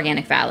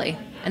Organic Valley,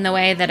 and the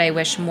way that I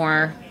wish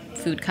more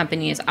food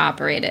companies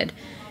operated,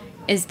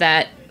 is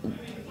that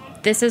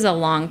this is a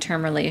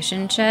long-term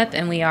relationship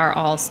and we are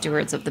all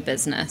stewards of the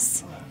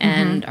business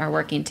and are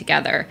working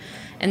together.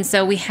 And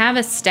so we have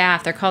a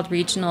staff, they're called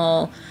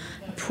regional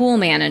pool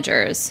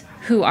managers,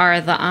 who are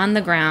on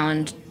the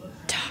ground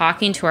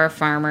talking to our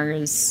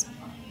farmers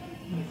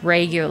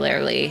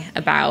regularly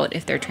about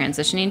if they're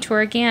transitioning to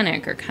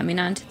organic or coming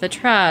onto the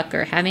truck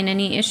or having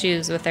any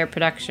issues with their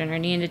production or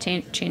needing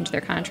to change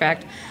their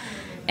contract.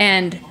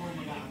 And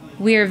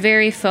we are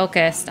very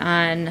focused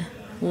on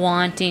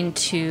wanting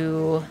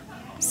to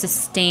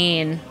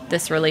sustain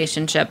this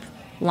relationship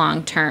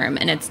long term.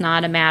 And it's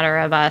not a matter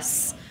of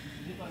us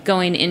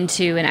going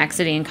into and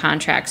exiting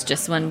contracts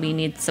just when we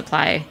need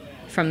supply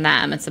from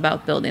them. It's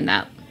about building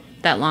that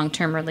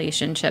long-term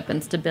relationship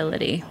and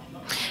stability.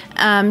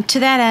 To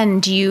that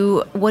end,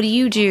 what do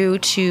you do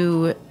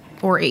to,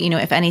 or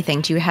if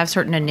anything, do you have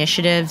certain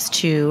initiatives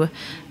to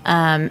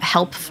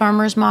help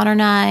farmers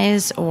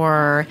modernize,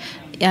 or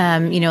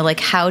like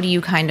how do you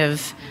kind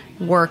of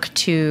work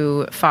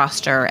to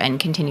foster and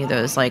continue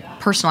those like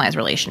personalized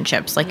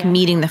relationships, like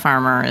meeting the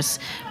farmers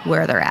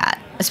where they're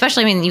at?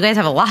 Especially, I mean, you guys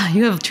have a lot.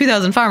 You have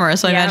 2,000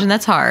 farmers, so I imagine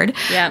that's hard.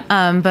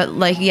 Yeah. But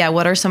like,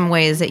 what are some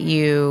ways that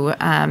you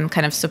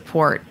kind of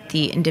support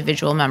the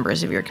individual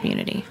members of your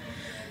community?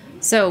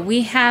 So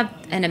we have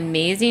an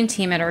amazing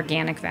team at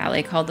Organic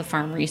Valley called the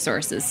Farm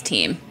Resources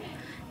Team.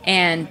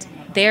 And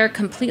they're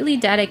completely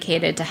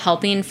dedicated to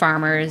helping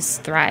farmers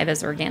thrive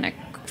as organic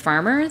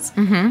farmers.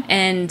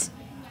 And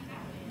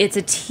it's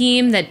a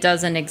team that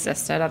doesn't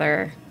exist at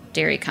other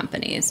dairy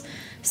companies.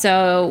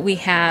 So we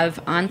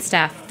have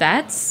on-staff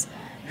vets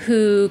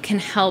who can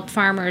help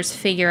farmers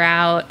figure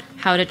out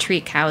how to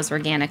treat cows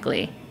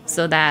organically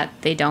so that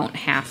they don't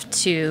have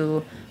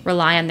to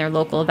rely on their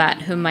local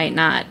vet who might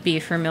not be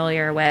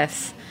familiar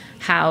with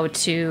how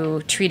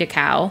to treat a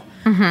cow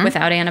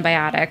without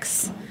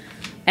antibiotics.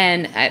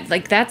 And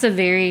that's a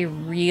very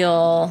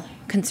real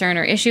concern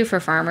or issue for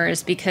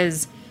farmers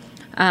because,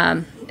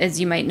 as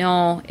you might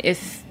know,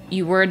 if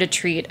you were to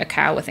treat a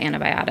cow with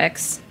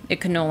antibiotics,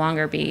 it could no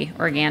longer be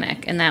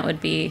organic, and that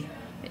would be,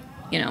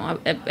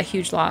 a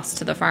huge loss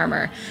to the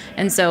farmer.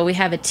 And so we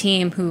have a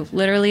team who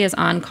literally is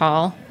on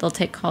call. They'll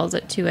take calls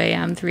at 2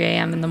 a.m., 3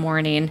 a.m. in the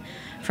morning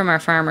from our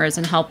farmers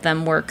and help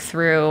them work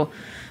through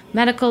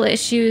medical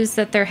issues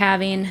that they're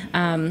having.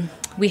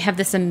 We have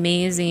this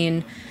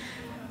amazing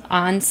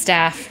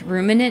on-staff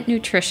ruminant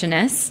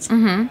nutritionist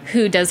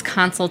who does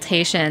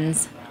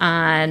consultations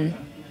on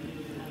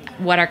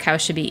what our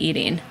cows should be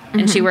eating.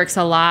 And she works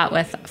a lot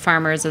with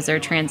farmers as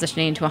they're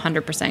transitioning to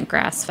 100%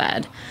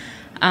 grass-fed.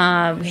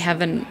 We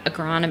have an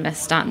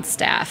agronomist on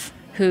staff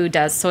who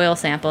does soil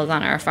samples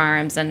on our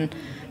farms and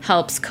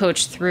helps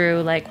coach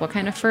through like what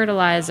kind of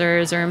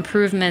fertilizers or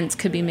improvements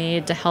could be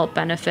made to help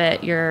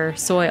benefit your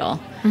soil.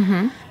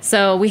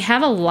 So we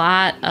have a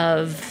lot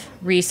of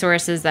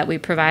resources that we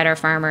provide our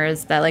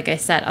farmers that, like I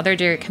said, other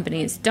dairy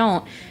companies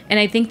don't. And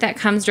I think that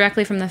comes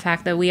directly from the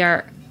fact that we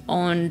are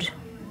owned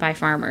by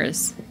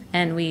farmers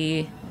and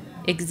we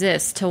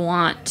exist to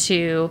want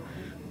to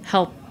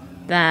help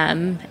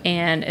them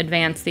and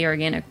advance the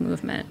organic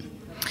movement.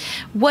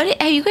 What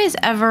have you guys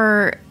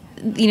ever,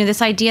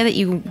 this idea that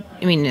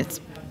it's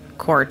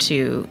core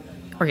to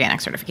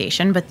organic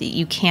certification, but that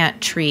you can't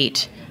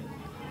treat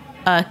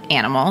an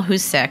animal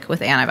who's sick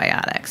with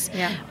antibiotics.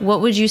 Yeah.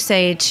 What would you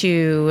say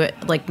to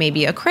like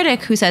maybe a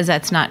critic who says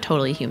that's not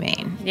totally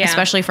humane,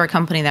 especially for a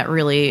company that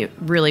really,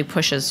 really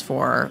pushes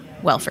for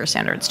welfare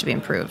standards to be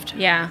improved?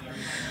 Yeah.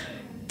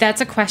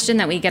 That's a question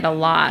that we get a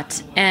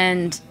lot.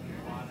 And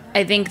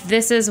I think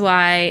this is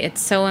why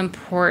it's so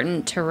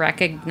important to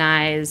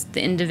recognize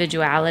the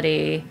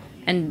individuality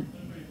and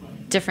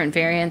different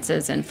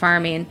variances in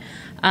farming.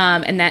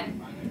 And that,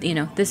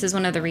 this is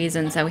one of the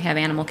reasons that we have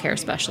animal care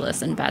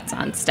specialists and vets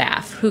on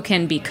staff who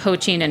can be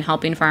coaching and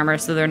helping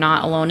farmers so they're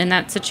not alone in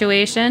that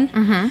situation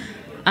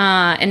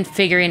and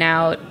figuring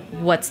out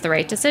what's the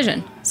right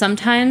decision.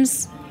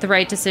 Sometimes the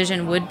right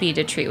decision would be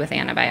to treat with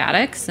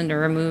antibiotics and to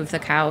remove the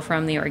cow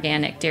from the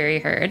organic dairy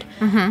herd.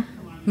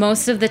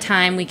 Most of the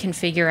time we can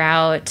figure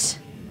out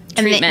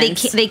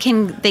treatments. And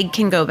they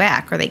can go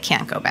back, or they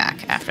can't go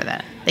back after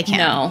that. They can't.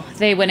 No,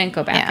 they wouldn't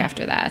go back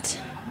after that.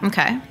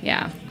 Okay.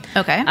 Yeah.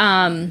 Okay.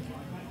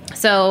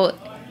 So,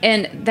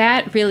 and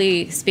that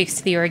really speaks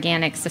to the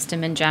organic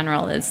system in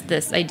general, is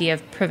this idea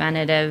of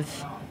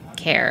preventative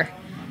care.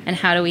 And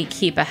how do we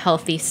keep a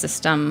healthy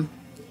system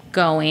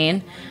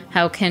going?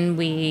 How can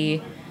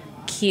we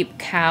keep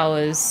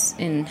cows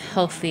in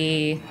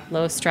healthy,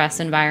 low-stress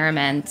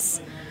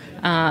environments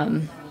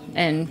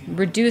and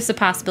reduce the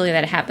possibility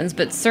that it happens?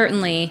 But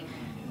certainly,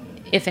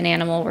 if an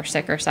animal were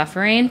sick or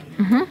suffering,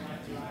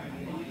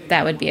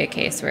 that would be a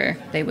case where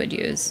they would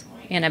use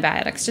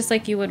antibiotics, just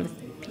like you would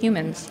with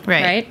humans,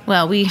 right?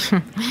 Well, we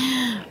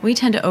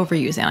tend to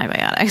overuse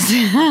antibiotics.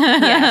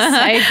 Yes,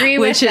 I agree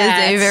with which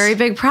that. is a very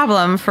big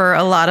problem for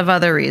a lot of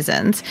other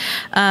reasons.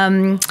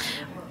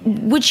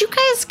 Would you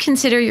guys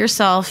consider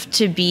yourself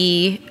to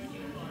be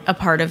a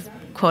part of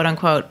quote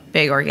unquote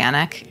big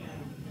organic?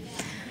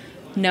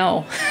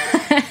 No.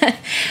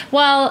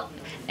 Well,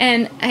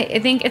 and I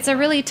think it's a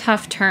really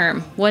tough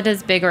term. What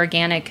does big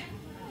organic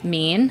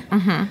mean?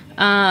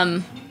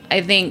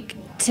 I think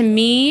to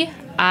me,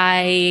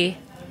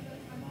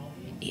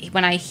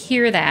 when I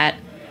hear that,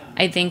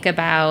 I think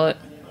about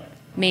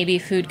maybe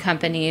food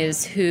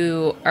companies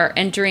who are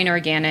entering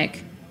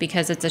organic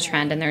because it's a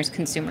trend and there's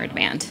consumer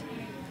demand,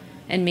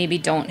 and maybe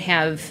don't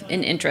have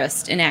an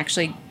interest in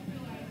actually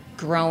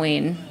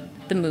growing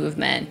the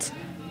movement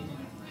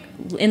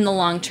in the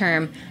long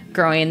term,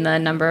 growing the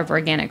number of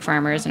organic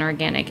farmers and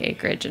organic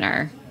acreage in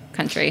our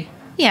country.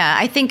 Yeah,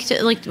 I think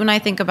when I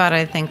think about it,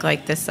 I think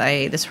like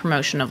this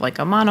promotion of like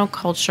a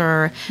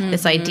monoculture,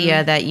 this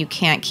idea that you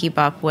can't keep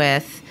up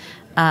with,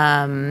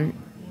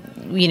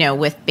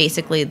 with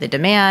basically the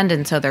demand,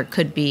 and so there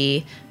could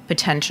be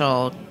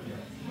potential,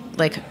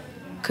 like,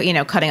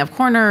 cutting of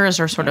corners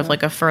or sort of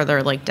like a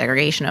further like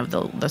degradation of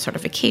the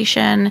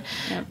certification.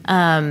 Yep.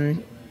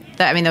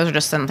 Those are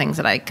just some things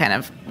that I kind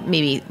of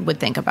maybe would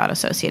think about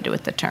associated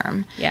with the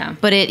term. Yeah.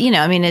 But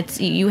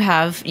you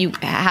have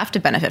to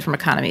benefit from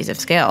economies of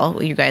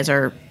scale. You guys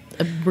are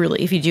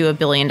if you do $1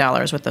 billion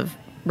worth of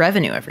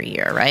revenue every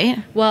year,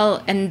 right?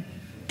 Well, and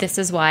this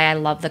is why I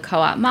love the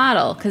co-op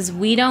model, because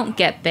we don't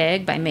get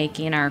big by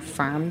making our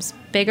farms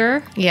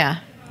bigger. Yeah.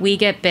 We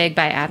get big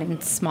by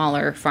adding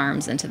smaller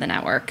farms into the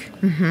network.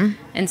 Mm-hmm.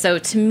 And so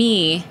to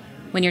me,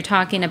 when you're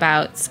talking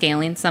about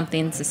scaling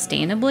something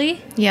sustainably,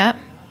 yeah,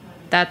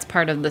 that's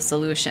part of the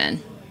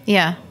solution.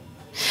 Yeah.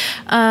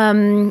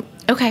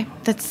 Okay,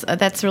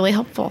 that's really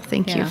helpful.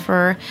 Thank you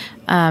for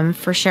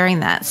sharing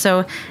that.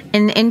 So,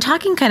 in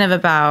talking kind of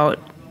about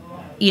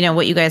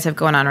what you guys have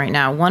going on right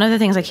now, one of the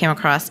things I came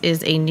across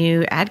is a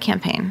new ad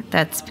campaign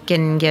that's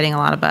been getting a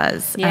lot of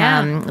buzz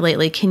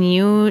lately. Can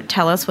you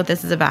tell us what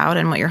this is about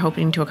and what you're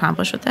hoping to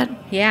accomplish with it?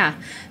 Yeah.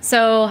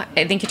 So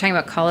I think you're talking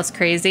about Call Us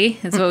Crazy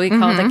is what we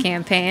call the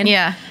campaign.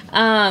 Yeah.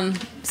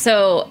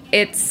 So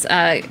it's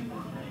been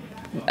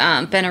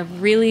a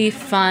really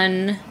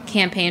fun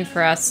campaign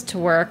for us to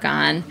work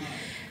on.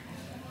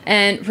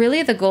 And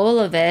really the goal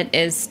of it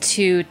is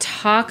to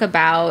talk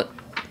about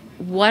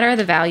what are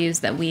the values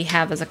that we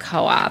have as a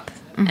co-op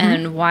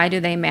and why do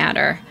they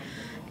matter.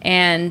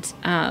 And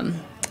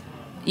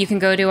you can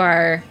go to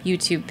our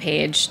YouTube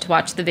page to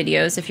watch the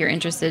videos if you're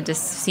interested to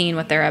seeing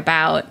what they're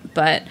about.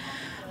 But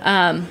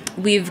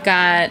we've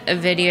got a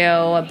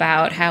video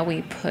about how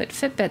we put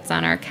Fitbits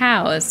on our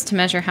cows to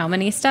measure how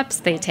many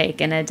steps they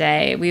take in a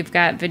day. We've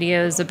got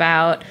videos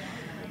about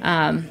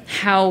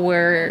how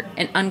we're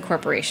an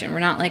uncorporation. We're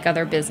not like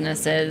other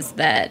businesses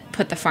that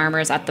put the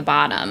farmers at the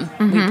bottom.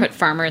 We put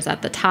farmers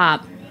at the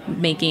top,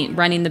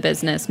 running the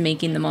business,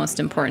 making the most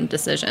important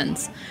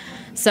decisions.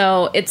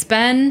 So it's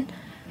been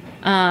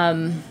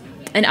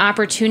an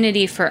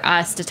opportunity for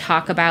us to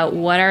talk about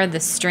what are the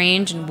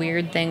strange and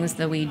weird things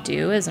that we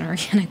do as an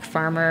organic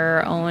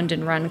farmer-owned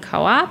and run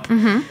co-op,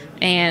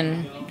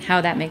 and how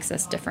that makes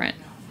us different.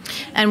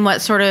 And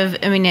what sort of,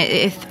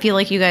 I feel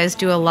like you guys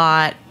do a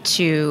lot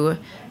to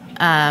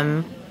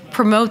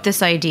promote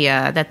this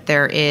idea that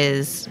there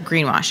is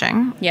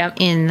greenwashing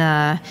in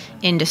the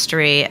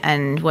industry,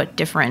 and what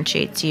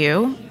differentiates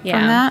you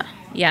from that?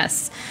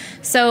 Yes.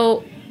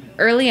 So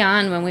early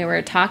on when we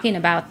were talking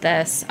about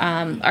this,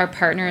 our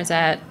partners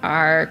at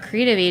our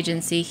creative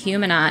agency,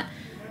 Humanot,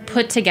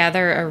 put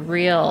together a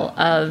reel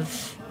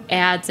of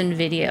ads and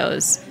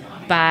videos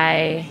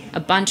by a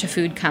bunch of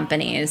food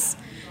companies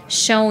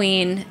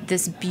showing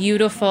this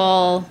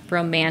beautiful,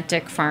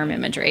 romantic farm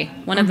imagery.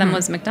 One of them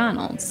was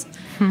McDonald's.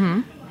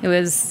 It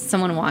was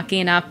someone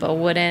walking up a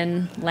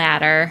wooden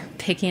ladder,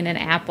 picking an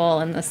apple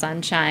in the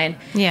sunshine.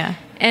 Yeah.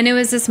 And it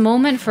was this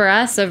moment for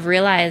us of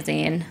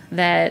realizing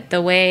that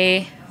the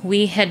way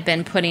we had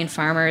been putting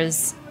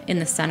farmers in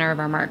the center of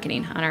our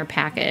marketing, on our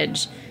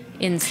package,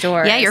 in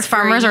stores. Yeah, your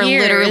farmers are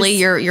literally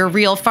your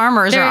real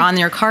farmers are on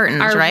your cartons,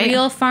 right? Our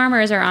real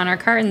farmers are on our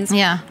cartons.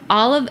 Yeah.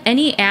 All of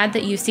any ad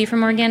that you see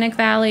from Organic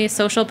Valley,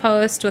 social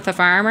post with a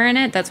farmer in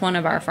it, that's one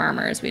of our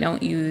farmers. We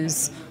don't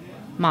use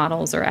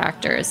models or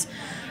actors.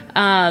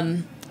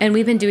 And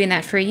we've been doing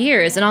that for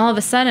years. And all of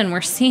a sudden,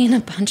 we're seeing a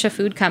bunch of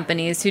food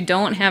companies who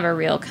don't have a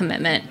real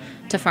commitment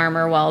to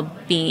farmer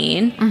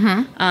well-being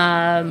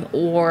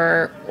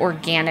or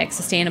organic,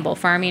 sustainable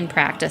farming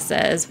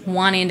practices,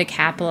 wanting to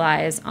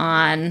capitalize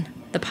on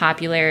the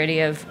popularity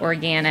of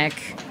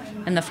organic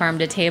and the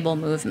farm-to-table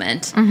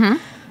movement,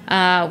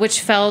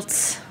 which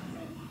felt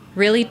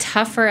really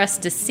tough for us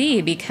to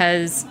see,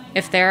 because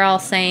if they're all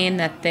saying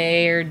that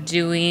they're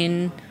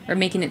doing or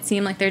making it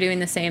seem like they're doing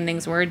the same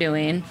things we're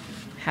doing,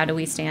 how do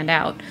we stand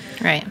out?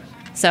 Right.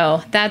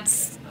 So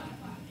that's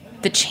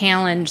the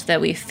challenge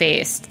that we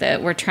faced,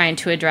 that we're trying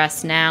to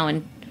address now,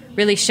 and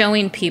really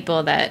showing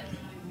people that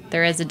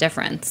there is a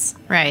difference.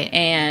 Right.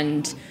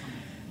 And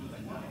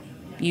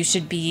you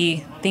should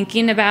be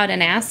thinking about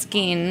and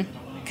asking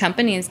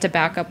companies to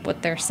back up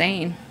what they're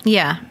saying.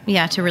 Yeah,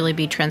 to really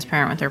be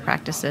transparent with their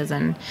practices.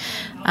 And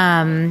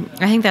I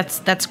think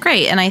that's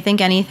great. And I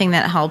think anything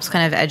that helps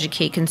kind of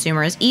educate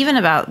consumers, even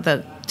about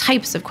the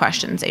types of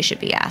questions they should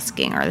be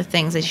asking or the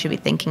things they should be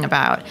thinking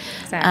about,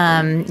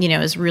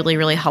 is really,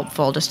 really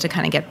helpful, just to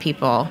kind of get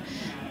people,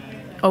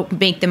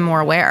 make them more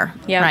aware,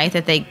 right?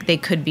 That they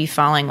could be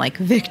falling like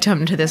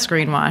victim to this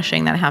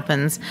greenwashing that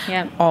happens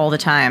all the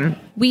time.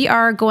 We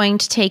are going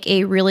to take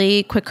a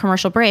really quick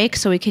commercial break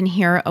so we can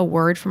hear a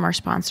word from our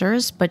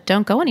sponsors, but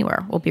don't go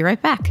anywhere. We'll be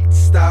right back.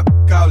 Stop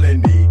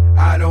calling me.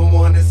 I don't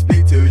want to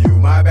speak to you.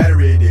 My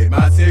battery did,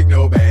 my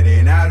signal bad,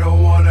 and I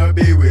don't want to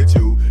be with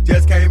you.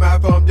 Just came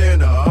out from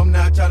dinner. I'm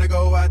not trying to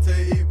go out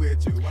to eat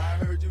with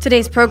you.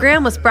 Today's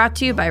program was brought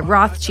to you by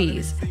Roth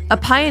Cheese, a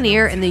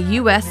pioneer in the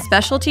U.S.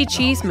 specialty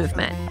cheese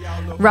movement.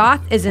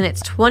 Roth is in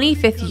its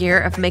 25th year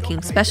of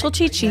making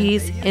specialty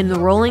cheese in the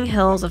rolling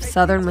hills of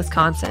southern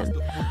Wisconsin.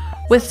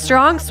 With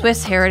strong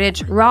Swiss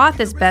heritage,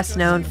 Roth is best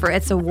known for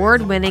its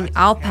award-winning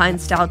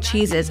Alpine-style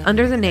cheeses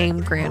under the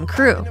name Grand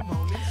Cru.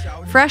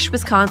 Fresh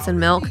Wisconsin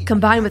milk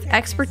combined with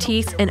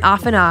expertise and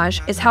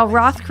affinage is how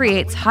Roth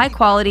creates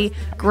high-quality,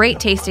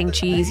 great-tasting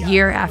cheese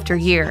year after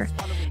year.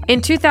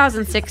 In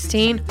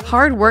 2016,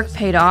 hard work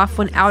paid off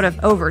when out of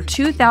over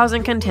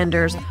 2,000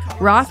 contenders,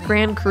 Roth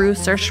Grand Cru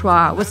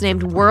Surchoix was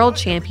named world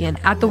champion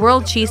at the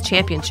World Cheese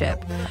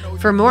Championship.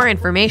 For more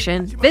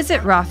information,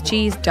 visit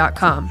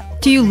rothcheese.com.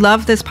 Do you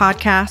love this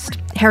podcast?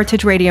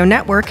 Heritage Radio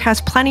Network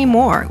has plenty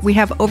more. We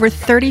have over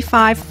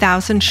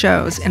 35,000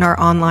 shows in our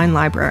online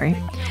library.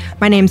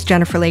 My name's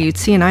Jennifer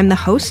Leuzzi, and I'm the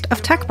host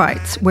of Tech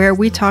Bites, where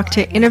we talk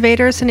to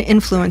innovators and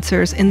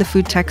influencers in the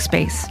food tech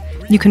space.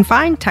 You can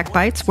find Tech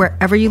Bites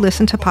wherever you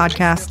listen to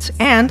podcasts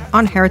and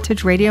on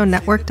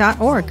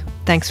heritageradionetwork.org.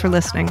 Thanks for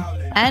listening.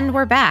 And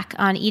we're back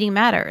on Eating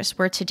Matters,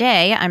 where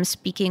today I'm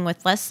speaking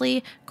with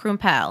Leslie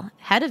Krumpel,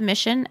 head of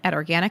mission at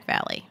Organic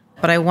Valley.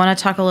 But I want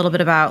to talk a little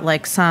bit about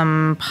like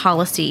some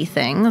policy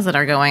things that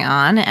are going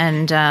on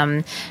and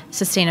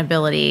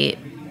sustainability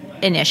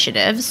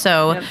initiatives.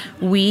 So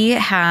there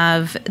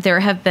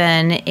have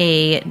been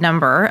a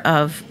number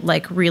of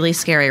like really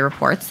scary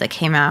reports that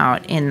came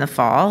out in the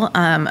fall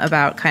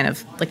about kind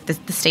of like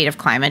the state of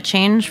climate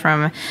change,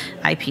 from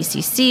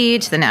IPCC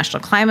to the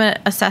National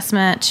Climate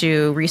Assessment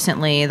to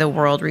recently the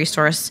World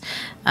Resource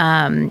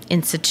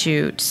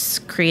Institute's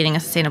Creating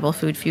a Sustainable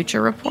Food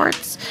Future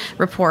report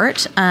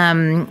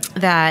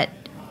that,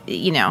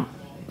 you know,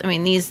 I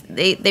mean,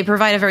 they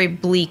provide a very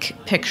bleak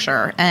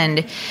picture,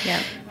 and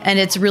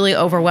it's really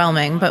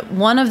overwhelming. But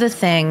one of the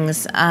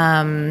things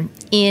in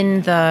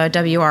the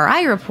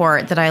WRI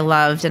report that I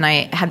loved, and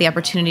I had the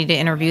opportunity to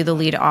interview the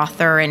lead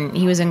author, and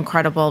he was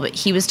incredible, but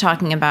he was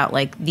talking about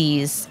like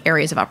these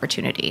areas of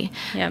opportunity,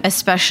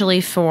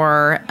 especially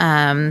for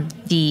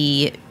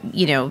the,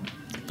 you know,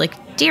 like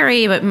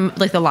dairy, but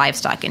like the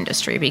livestock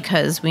industry,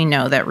 because we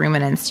know that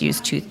ruminants use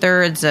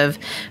 2/3 of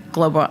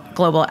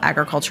global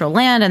agricultural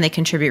land, and they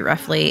contribute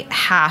roughly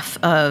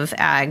half of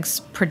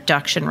ag's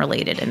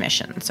production-related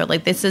emissions. So,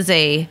 like, this is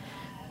a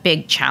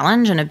big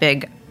challenge and a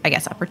big, I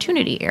guess,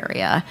 opportunity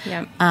area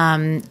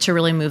to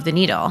really move the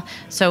needle.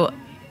 So,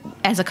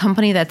 as a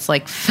company that's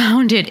like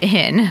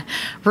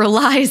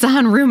relies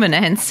on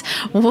ruminants,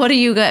 what are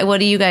you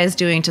guys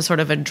doing to sort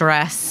of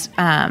address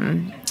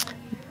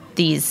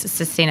these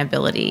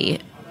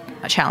sustainability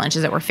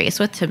challenges that we're faced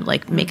with to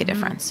like make a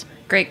difference?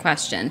 Great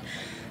question.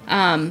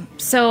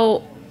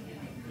 So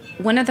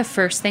one of the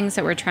first things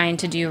that we're trying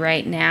to do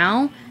right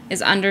now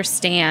is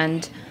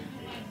understand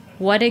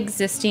what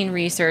existing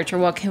research, or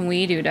what can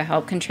we do to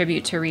help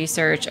contribute to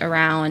research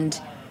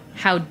around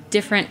how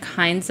different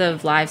kinds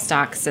of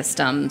livestock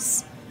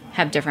systems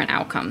have different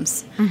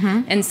outcomes.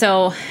 And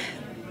so,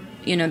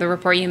 you know, the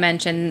report you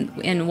mentioned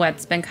in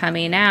what's been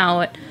coming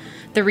out,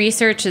 the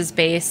research is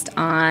based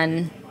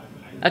on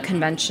a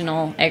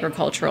conventional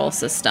agricultural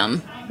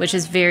system, which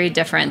is very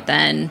different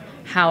than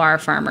how our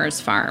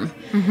farmers farm.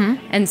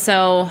 And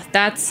so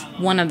that's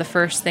one of the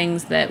first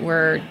things that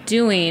we're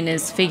doing,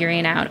 is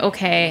figuring out,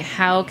 okay,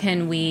 how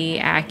can we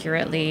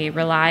accurately,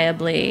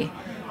 reliably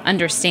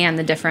understand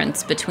the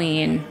difference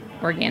between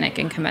organic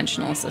and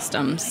conventional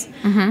systems?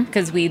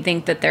 Because we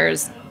think that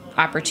there's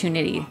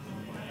opportunity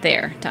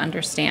there to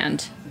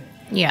understand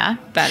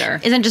better.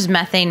 Isn't just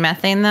methane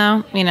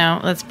though, you know,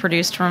 that's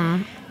produced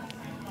from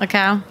a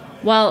cow?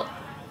 Well,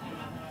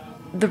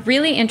 the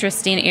really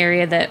interesting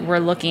area that we're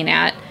looking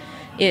at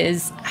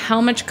is how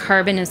much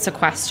carbon is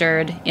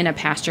sequestered in a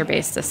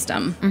pasture-based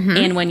system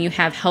and when you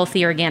have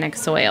healthy organic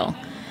soil.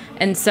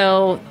 And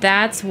so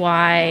that's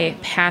why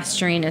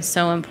pasturing is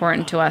so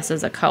important to us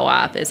as a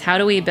co-op, is how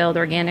do we build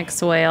organic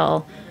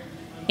soil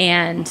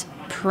and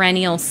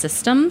perennial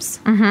systems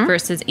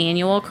versus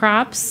annual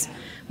crops,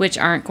 which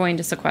aren't going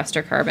to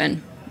sequester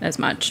carbon as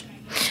much.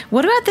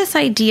 What about this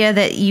idea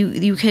that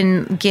you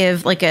can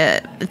give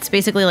it's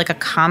basically like a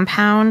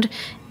compound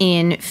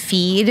in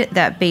feed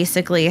that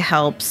basically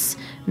helps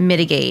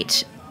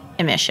mitigate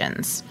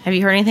emissions? Have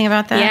you heard anything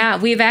about that? Yeah,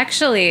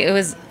 it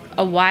was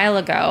a while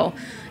ago,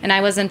 and I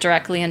wasn't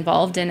directly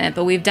involved in it,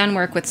 but we've done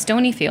work with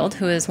Stonyfield,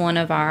 who is one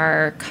of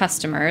our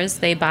customers.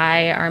 They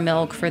buy our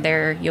milk for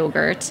their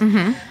yogurt.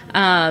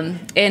 And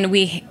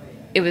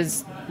it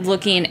was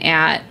looking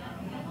at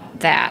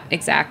that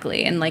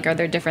exactly, and like, are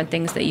there different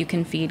things that you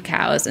can feed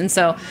cows? And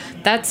so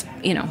that's,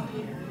 you know,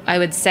 I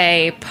would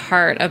say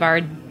part of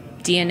our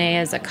DNA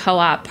as a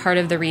co-op, part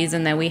of the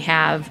reason that we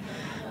have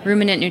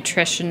ruminant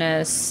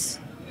nutritionists,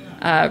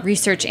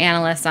 research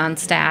analysts on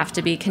staff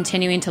to be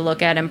continuing to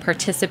look at and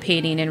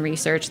participating in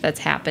research that's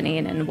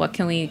happening, and what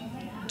can we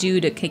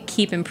do to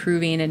keep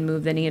improving and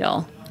move the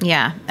needle.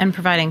 Yeah, and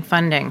providing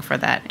funding for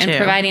that too.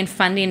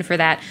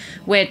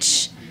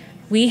 Which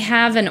we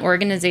have an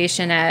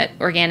organization at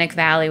Organic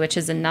Valley, which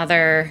is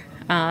another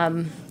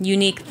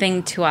unique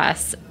thing to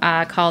us,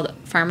 called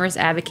Farmers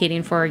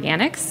Advocating for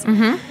Organics.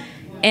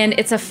 And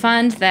it's a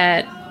fund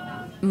that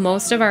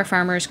most of our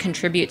farmers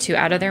contribute to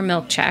out of their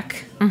milk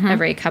check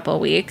every couple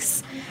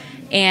weeks.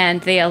 And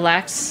they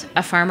elect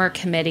a farmer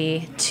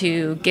committee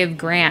to give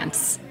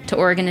grants to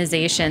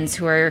organizations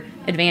who are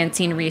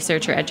advancing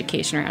research or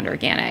education around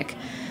organic.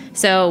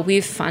 So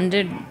we've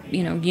funded,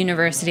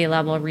 university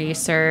level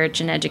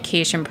research and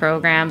education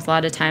programs a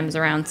lot of times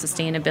around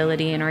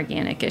sustainability and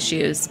organic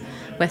issues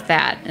with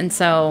that. And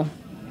so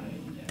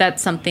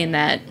that's something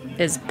that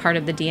is part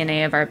of the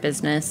DNA of our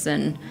business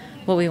and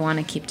what we want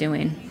to keep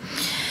doing.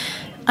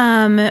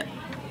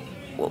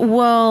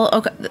 Well,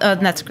 okay,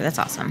 that's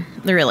awesome.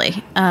 Really.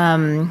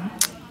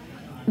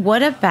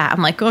 What about?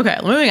 I'm like, okay,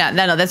 moving on.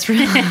 No, that's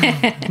really,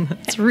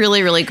 it's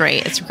really, really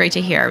great. It's great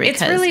to hear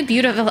because it's really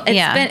beautiful.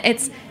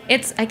 It's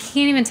I can't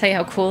even tell you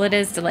how cool it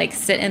is to like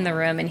sit in the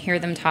room and hear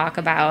them talk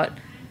about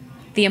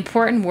the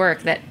important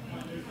work that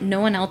no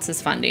one else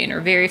is funding,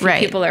 or very few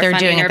people are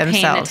funding or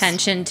paying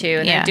attention to,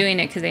 and they're doing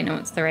it because they know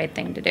it's the right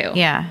thing to do.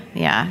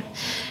 Yeah.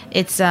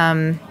 It's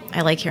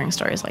I like hearing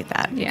stories like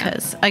that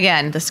because,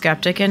 again, the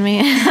skeptic in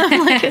me,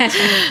 I'm like,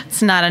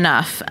 it's not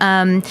enough.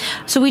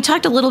 So we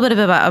talked a little bit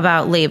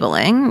about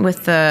labeling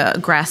with the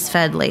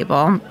grass-fed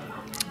label.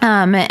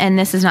 And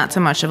this is not so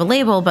much of a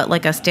label, but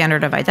like a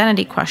standard of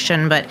identity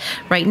question. But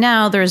right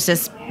now, there's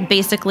this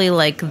basically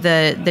like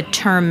the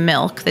term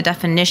milk, the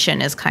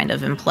definition is kind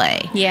of in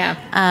play.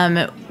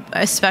 Yeah.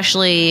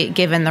 Especially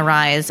given the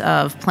rise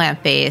of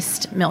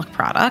plant-based milk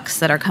products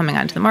that are coming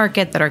onto the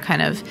market that are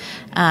kind of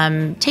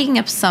taking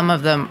up some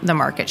of the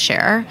market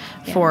share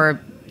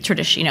for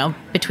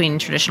between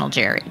traditional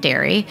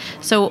dairy.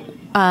 So,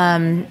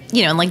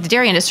 like the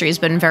dairy industry has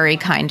been very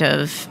kind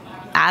of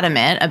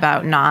adamant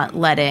about not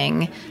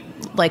letting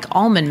like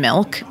almond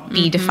milk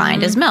be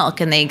defined as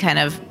milk, and they kind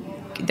of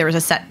there was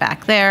a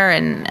setback there,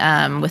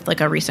 and with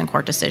like a recent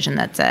court decision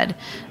that said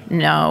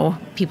no,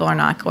 people are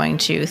not going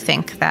to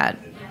think that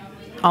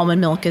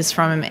almond milk is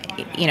from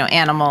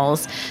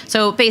animals.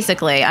 So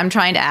basically, I'm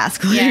trying to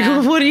ask,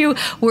 where do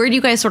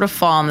you guys sort of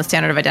fall on the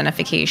standard of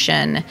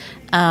identification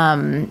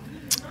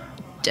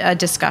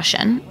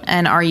discussion,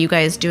 and are you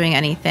guys doing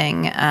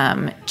anything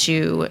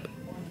to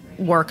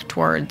work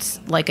towards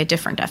like a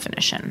different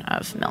definition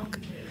of milk?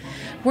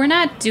 We're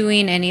not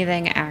doing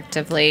anything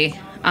actively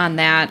on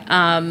that.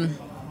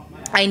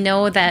 I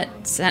know that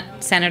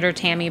Senator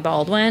Tammy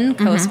Baldwin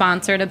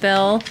co-sponsored a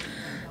bill,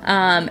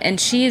 and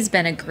she's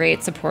been a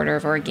great supporter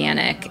of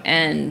organic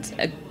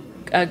and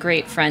a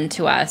great friend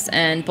to us.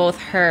 And both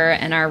her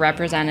and our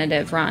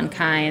representative, Ron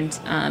Kind,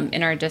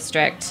 in our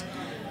district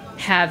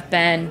have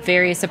been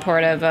very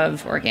supportive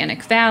of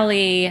Organic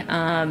Valley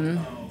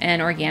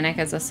and organic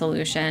as a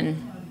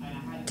solution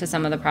to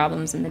some of the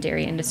problems in the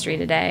dairy industry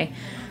today.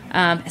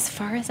 As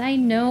far as I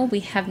know, we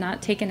have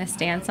not taken a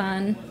stance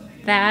on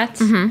that.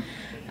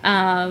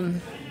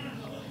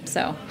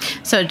 So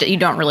you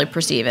don't really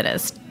perceive it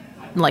as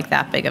like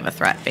that big of a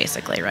threat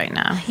basically right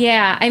now?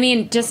 Yeah. I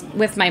mean, just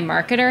with my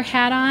marketer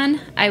hat on,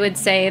 I would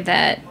say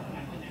that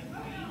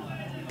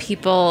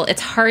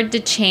it's hard to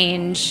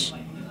change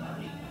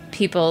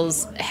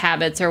people's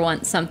habits or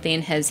once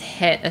something has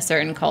hit a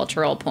certain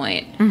cultural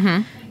point.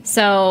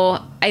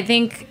 So I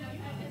think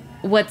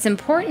what's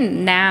important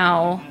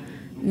now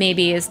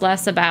maybe is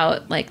less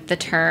about like the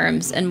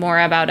terms and more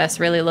about us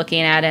really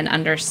looking at and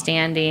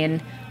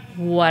understanding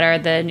what are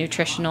the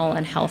nutritional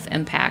and health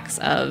impacts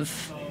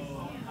of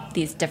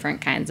these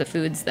different kinds of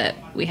foods that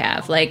we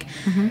have. Like,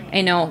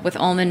 I know with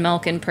almond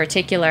milk in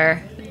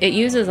particular, it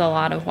uses a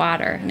lot of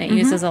water, and it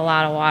uses a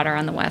lot of water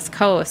on the West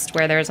Coast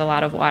where there's a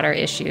lot of water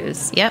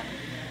issues. Yep.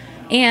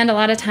 And a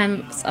lot of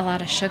times, a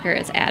lot of sugar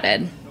is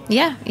added.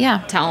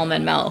 Yeah. To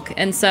almond milk.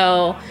 And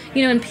so,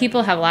 and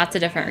people have lots of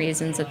different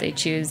reasons that they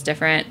choose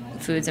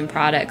different foods and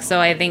products.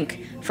 So I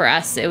think for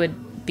us, it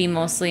would be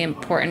mostly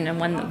important. And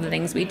one of the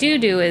things we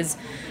do is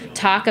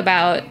talk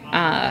about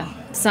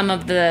some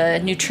of the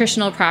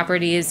nutritional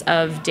properties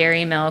of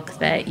dairy milk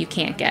that you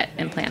can't get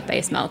in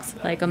plant-based milks,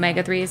 like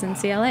omega-3s and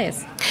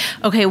CLAs.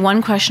 Okay,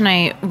 one question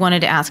I wanted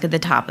to ask at the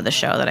top of the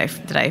show that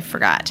I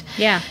forgot.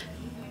 Yeah.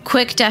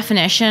 Quick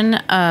definition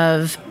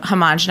of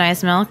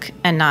homogenized milk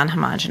and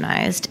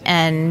non-homogenized.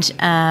 And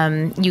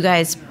you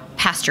guys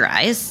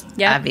pasteurize,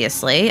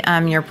 obviously,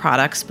 your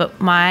products,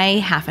 but my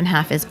half and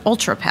half is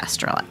ultra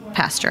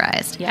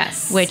pasteurized.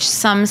 Yes. Which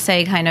some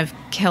say kind of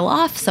kill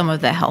off some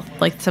of the health,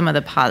 like some of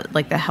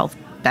the the health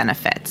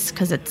benefits,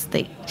 because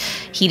they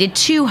heated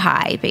too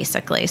high,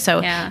 basically.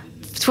 So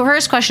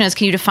first question is,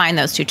 can you define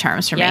those two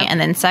terms for me? And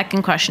then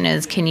second question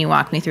is, can you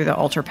walk me through the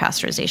ultra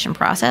pasteurization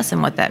process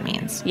and what that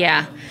means?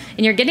 Yeah.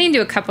 And you're getting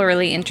into a couple of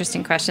really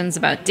interesting questions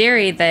about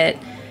dairy that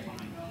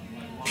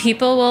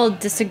people will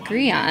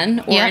disagree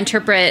on or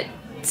interpret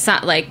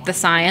like the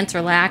science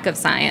or lack of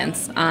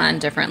science on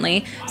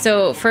differently.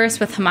 So first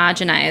with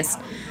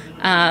homogenized.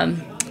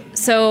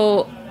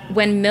 So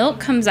when milk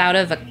comes out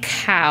of a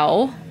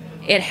cow,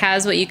 it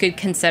has what you could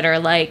consider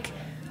like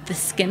the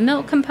skim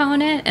milk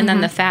component and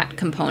then the fat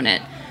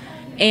component.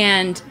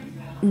 And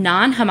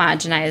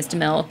non-homogenized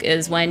milk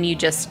is when you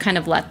just kind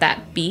of let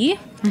that be.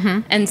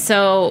 And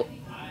so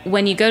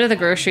when you go to the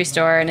grocery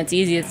store, and it's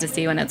easiest to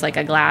see when it's like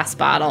a glass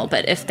bottle,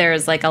 but if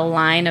there's like a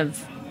line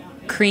of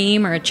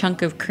cream or a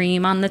chunk of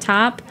cream on the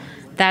top,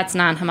 that's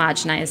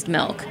non-homogenized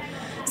milk.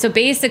 So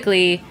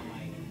basically,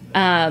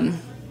 to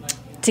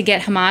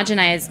get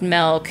homogenized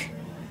milk,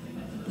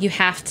 you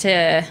have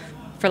to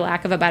for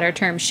lack of a better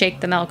term, shake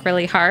the milk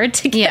really hard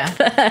to get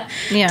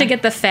Yeah. to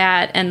get the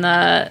fat and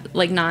the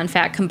like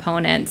non-fat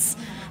components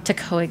to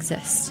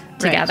coexist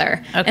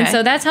together. Okay. And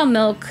so that's how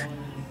milk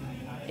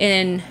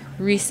in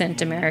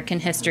recent American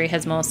history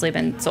has mostly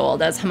been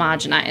sold, as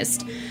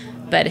homogenized.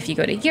 But if you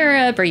go to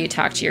Europe or you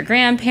talk to your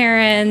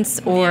grandparents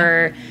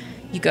or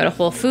you go to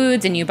Whole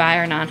Foods and you buy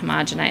our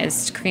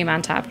non-homogenized cream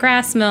on top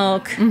grass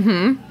milk,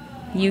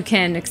 you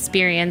can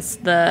experience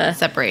the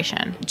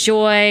Separation.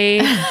 joy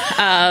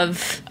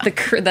of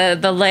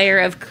the layer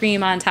of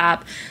cream on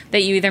top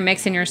that you either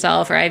mix in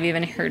yourself, or I've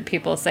even heard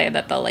people say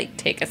that they'll like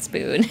take a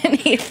spoon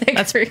and eat the cream.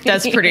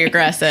 That's pretty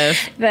aggressive.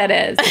 That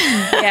is,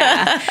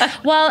 yeah.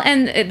 Well,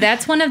 and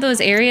that's one of those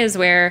areas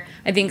where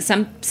I think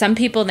some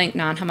people think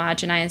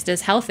non-homogenized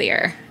is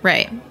healthier,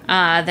 Right.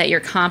 that you're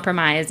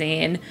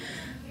compromising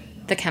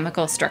the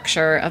chemical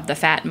structure of the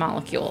fat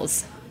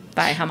molecules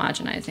by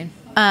homogenizing.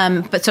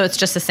 But so it's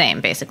just the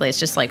same, basically. It's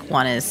just like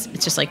it's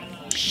just like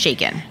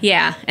shaken.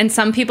 Yeah, and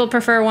some people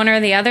prefer one or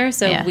the other,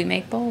 so Yeah. we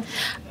make both.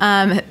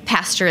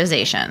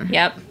 Pasteurization.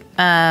 Yep.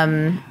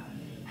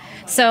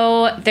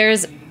 So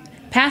there's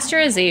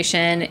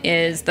pasteurization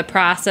is the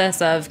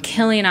process of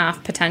killing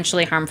off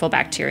potentially harmful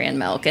bacteria in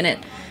milk, and it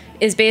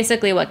is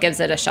basically what gives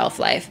it a shelf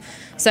life.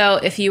 So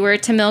if you were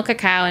to milk a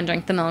cow and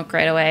drink the milk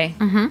right away,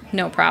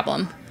 no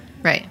problem.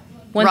 Right.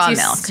 Once Raw you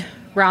milk,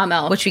 raw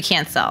milk, which we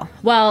can't sell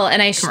well,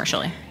 and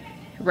commercially.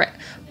 Right.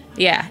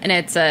 Yeah, and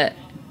that's a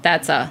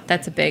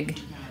big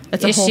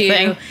That's a issue whole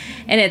thing.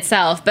 in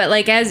itself. But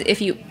like as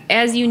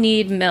you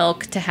need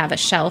milk to have a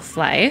shelf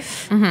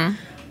life, the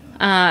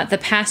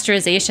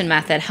pasteurization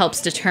method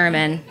helps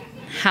determine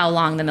how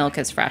long the milk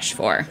is fresh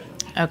for.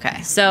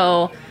 Okay.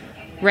 So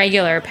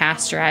regular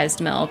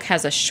pasteurized milk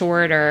has a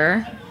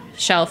shorter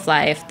shelf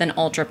life than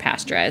ultra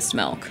pasteurized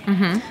milk.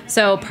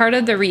 So part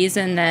of the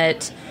reason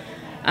that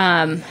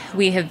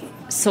we have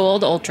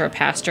sold ultra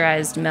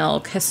pasteurized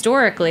milk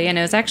historically, and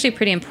it was actually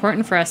pretty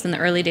important for us in the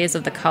early days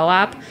of the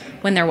co-op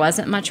when there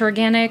wasn't much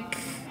organic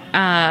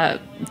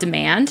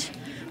demand,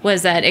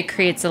 was that it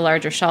creates a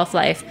larger shelf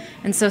life.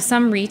 And so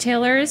some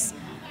retailers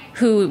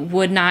who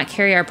would not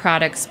carry our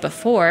products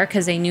before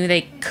because they knew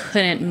they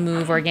couldn't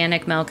move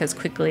organic milk as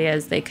quickly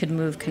as they could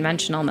move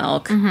conventional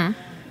milk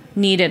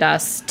needed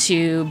us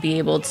to be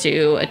able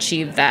to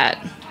achieve that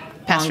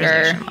longer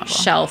Pasteurization level.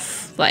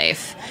 shelf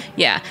life.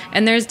 Yeah,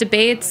 and there's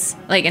debates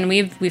and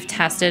we've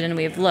tested and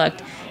we've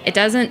looked. It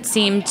doesn't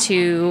seem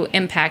to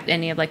impact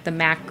any of like the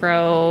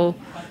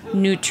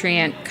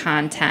macronutrient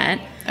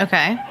content.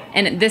 Okay.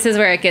 And this is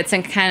where it gets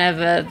in kind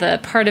of the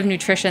part of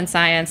nutrition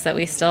science that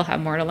we still have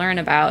more to learn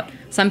about.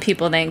 Some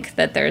people think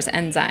that there's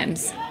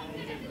enzymes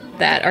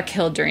that are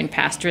killed during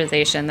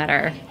pasteurization that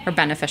are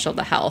beneficial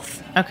to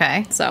health.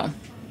 Okay. So,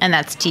 And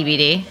that's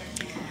TBD.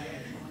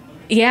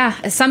 yeah,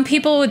 some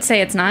people would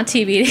say it's not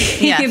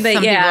TBD. Yeah, but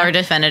some people are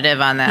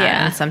definitive on that,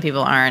 Yeah. and some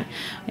people aren't.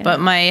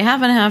 But my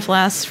half and half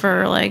lasts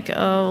for like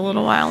a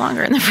little while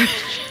longer in the fridge.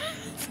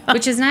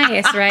 Which is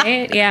nice,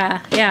 right?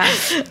 Yeah, yeah.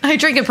 I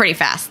drink it pretty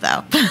fast,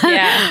 though.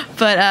 Yeah.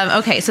 But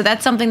okay, so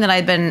that's something that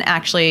I've been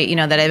actually,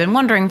 that I've been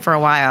wondering for a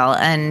while,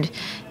 and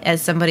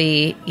as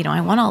somebody,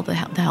 I want all the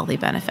healthy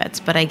benefits,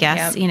 but I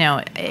guess,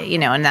 Yep.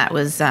 and that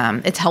was,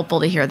 it's helpful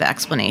to hear the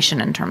explanation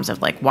in terms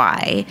of like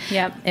why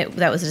that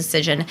was a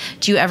decision.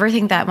 Do you ever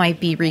think that might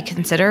be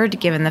reconsidered,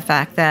 given the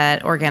fact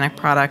that organic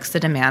products, the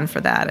demand for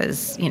that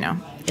is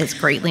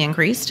greatly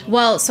increased?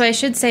 Well, so I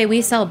should say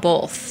we sell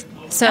both.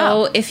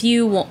 So if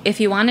you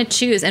want to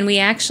choose, and we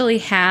actually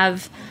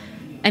have,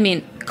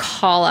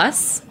 call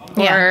us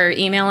or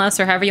email us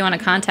or however you want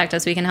to contact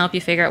us, we can help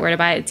you figure out where to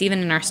buy it. It's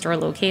even in our store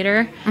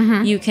locator.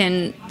 You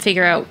can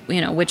figure out,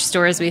 which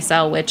stores we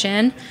sell which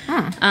in.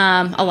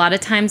 A lot of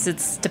times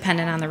it's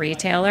dependent on the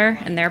retailer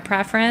and their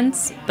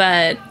preference,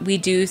 but we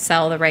do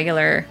sell the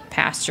regular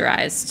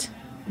pasteurized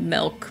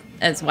milk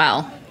as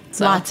well.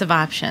 So, Lots of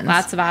options.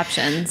 Lots of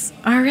options.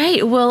 All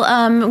right.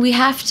 Well, we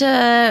have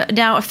to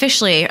now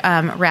officially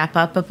wrap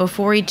up. But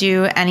before we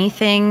do,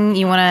 anything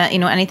you want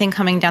to, anything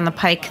coming down the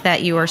pike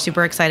that you are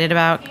super excited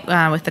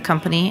about with the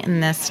company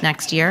in this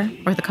next year,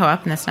 or the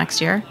co-op in this next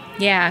year?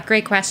 Yeah,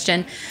 great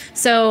question.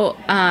 So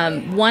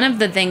one of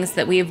the things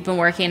that we've been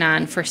working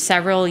on for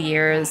several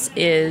years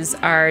is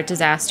our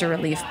disaster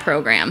relief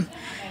program.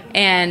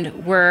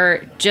 And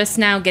we're just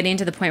now getting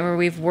to the point where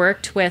we've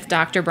worked with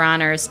Dr.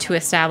 Bronner's to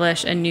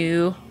establish a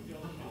new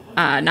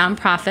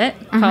nonprofit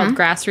called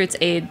Grassroots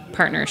Aid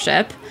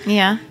Partnership.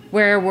 Yeah.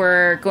 Where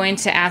we're going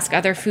to ask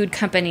other food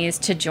companies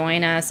to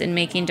join us in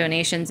making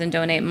donations and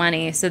donate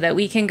money so that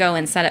we can go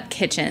and set up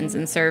kitchens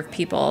and serve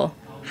people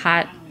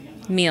hot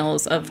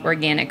meals of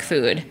organic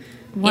food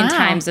in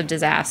times of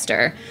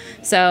disaster.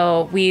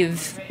 So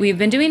we've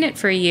been doing it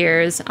for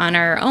years on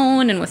our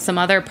own and with some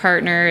other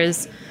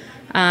partners.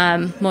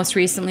 Most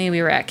recently,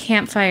 we were at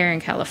Campfire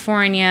in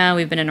California.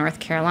 We've been in North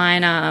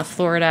Carolina,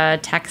 Florida,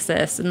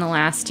 Texas in the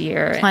last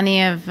year.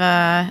 Plenty of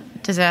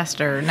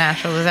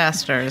natural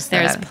disasters.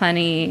 There's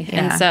plenty. Yeah.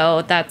 And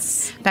so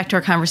that's... Back to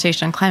our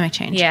conversation on climate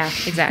change. Yeah,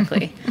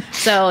 exactly.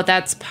 So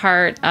that's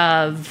part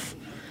of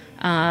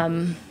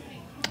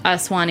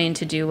us wanting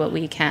to do what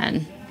we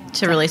can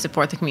to really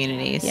support the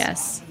communities.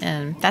 Yes.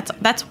 And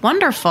that's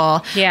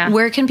wonderful. Yeah.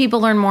 Where can people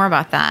learn more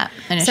about that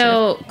initiative?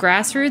 So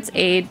Grassroots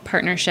Aid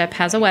Partnership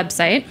has a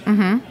website.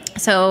 Mm-hmm.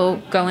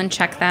 So go and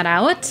check that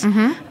out.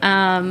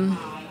 Mm-hmm.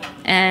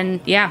 And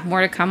yeah,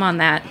 more to come on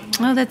that.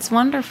 Oh, that's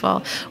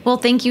wonderful. Well,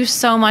 thank you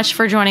so much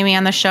for joining me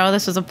on the show.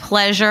 This was a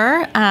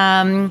pleasure.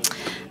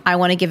 I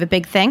want to give a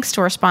big thanks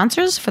to our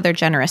sponsors for their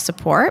generous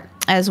support,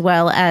 as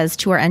well as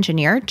to our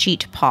engineer,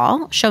 Jeet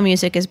Paul. Show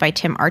music is by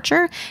Tim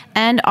Archer,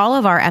 and all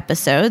of our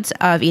episodes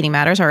of Eating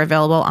Matters are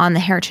available on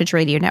the Heritage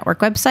Radio Network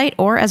website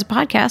or as a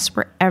podcast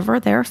wherever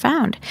they're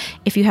found.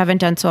 If you haven't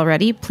done so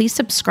already, please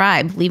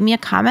subscribe, leave me a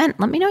comment,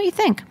 let me know what you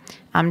think.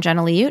 I'm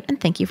Jenna Liut, and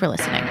thank you for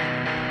listening.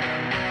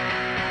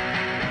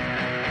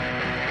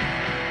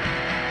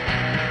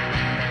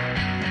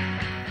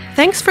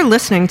 Thanks for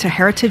listening to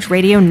Heritage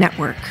Radio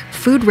Network,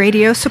 food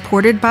radio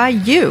supported by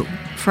you.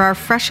 For our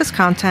freshest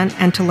content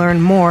and to learn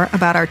more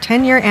about our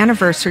 10-year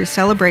anniversary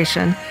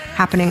celebration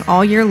happening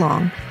all year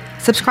long,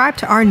 subscribe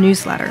to our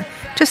newsletter.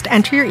 Just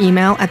enter your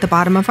email at the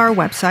bottom of our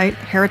website,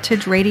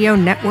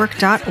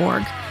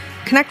 heritageradionetwork.org.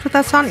 Connect with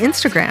us on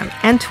Instagram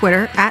and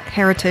Twitter at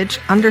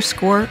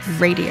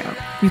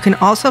heritage_radio. You can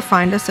also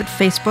find us at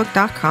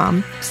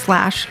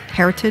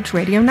facebook.com/Heritage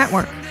Radio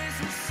Network.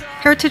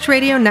 Heritage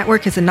Radio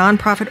Network is a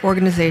nonprofit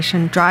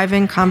organization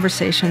driving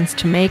conversations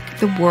to make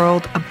the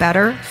world a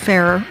better,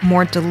 fairer,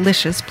 more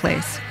delicious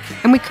place.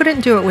 And we couldn't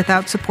do it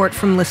without support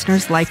from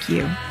listeners like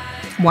you.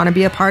 Want to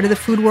be a part of the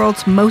food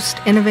world's most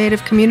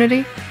innovative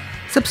community?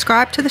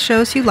 Subscribe to the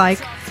shows you like,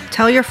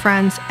 tell your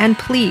friends, and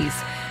please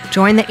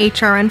join the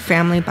HRN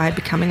family by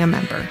becoming a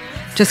member.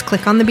 Just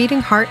click on the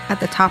beating heart at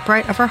the top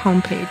right of our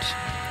homepage.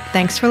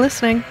 Thanks for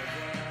listening.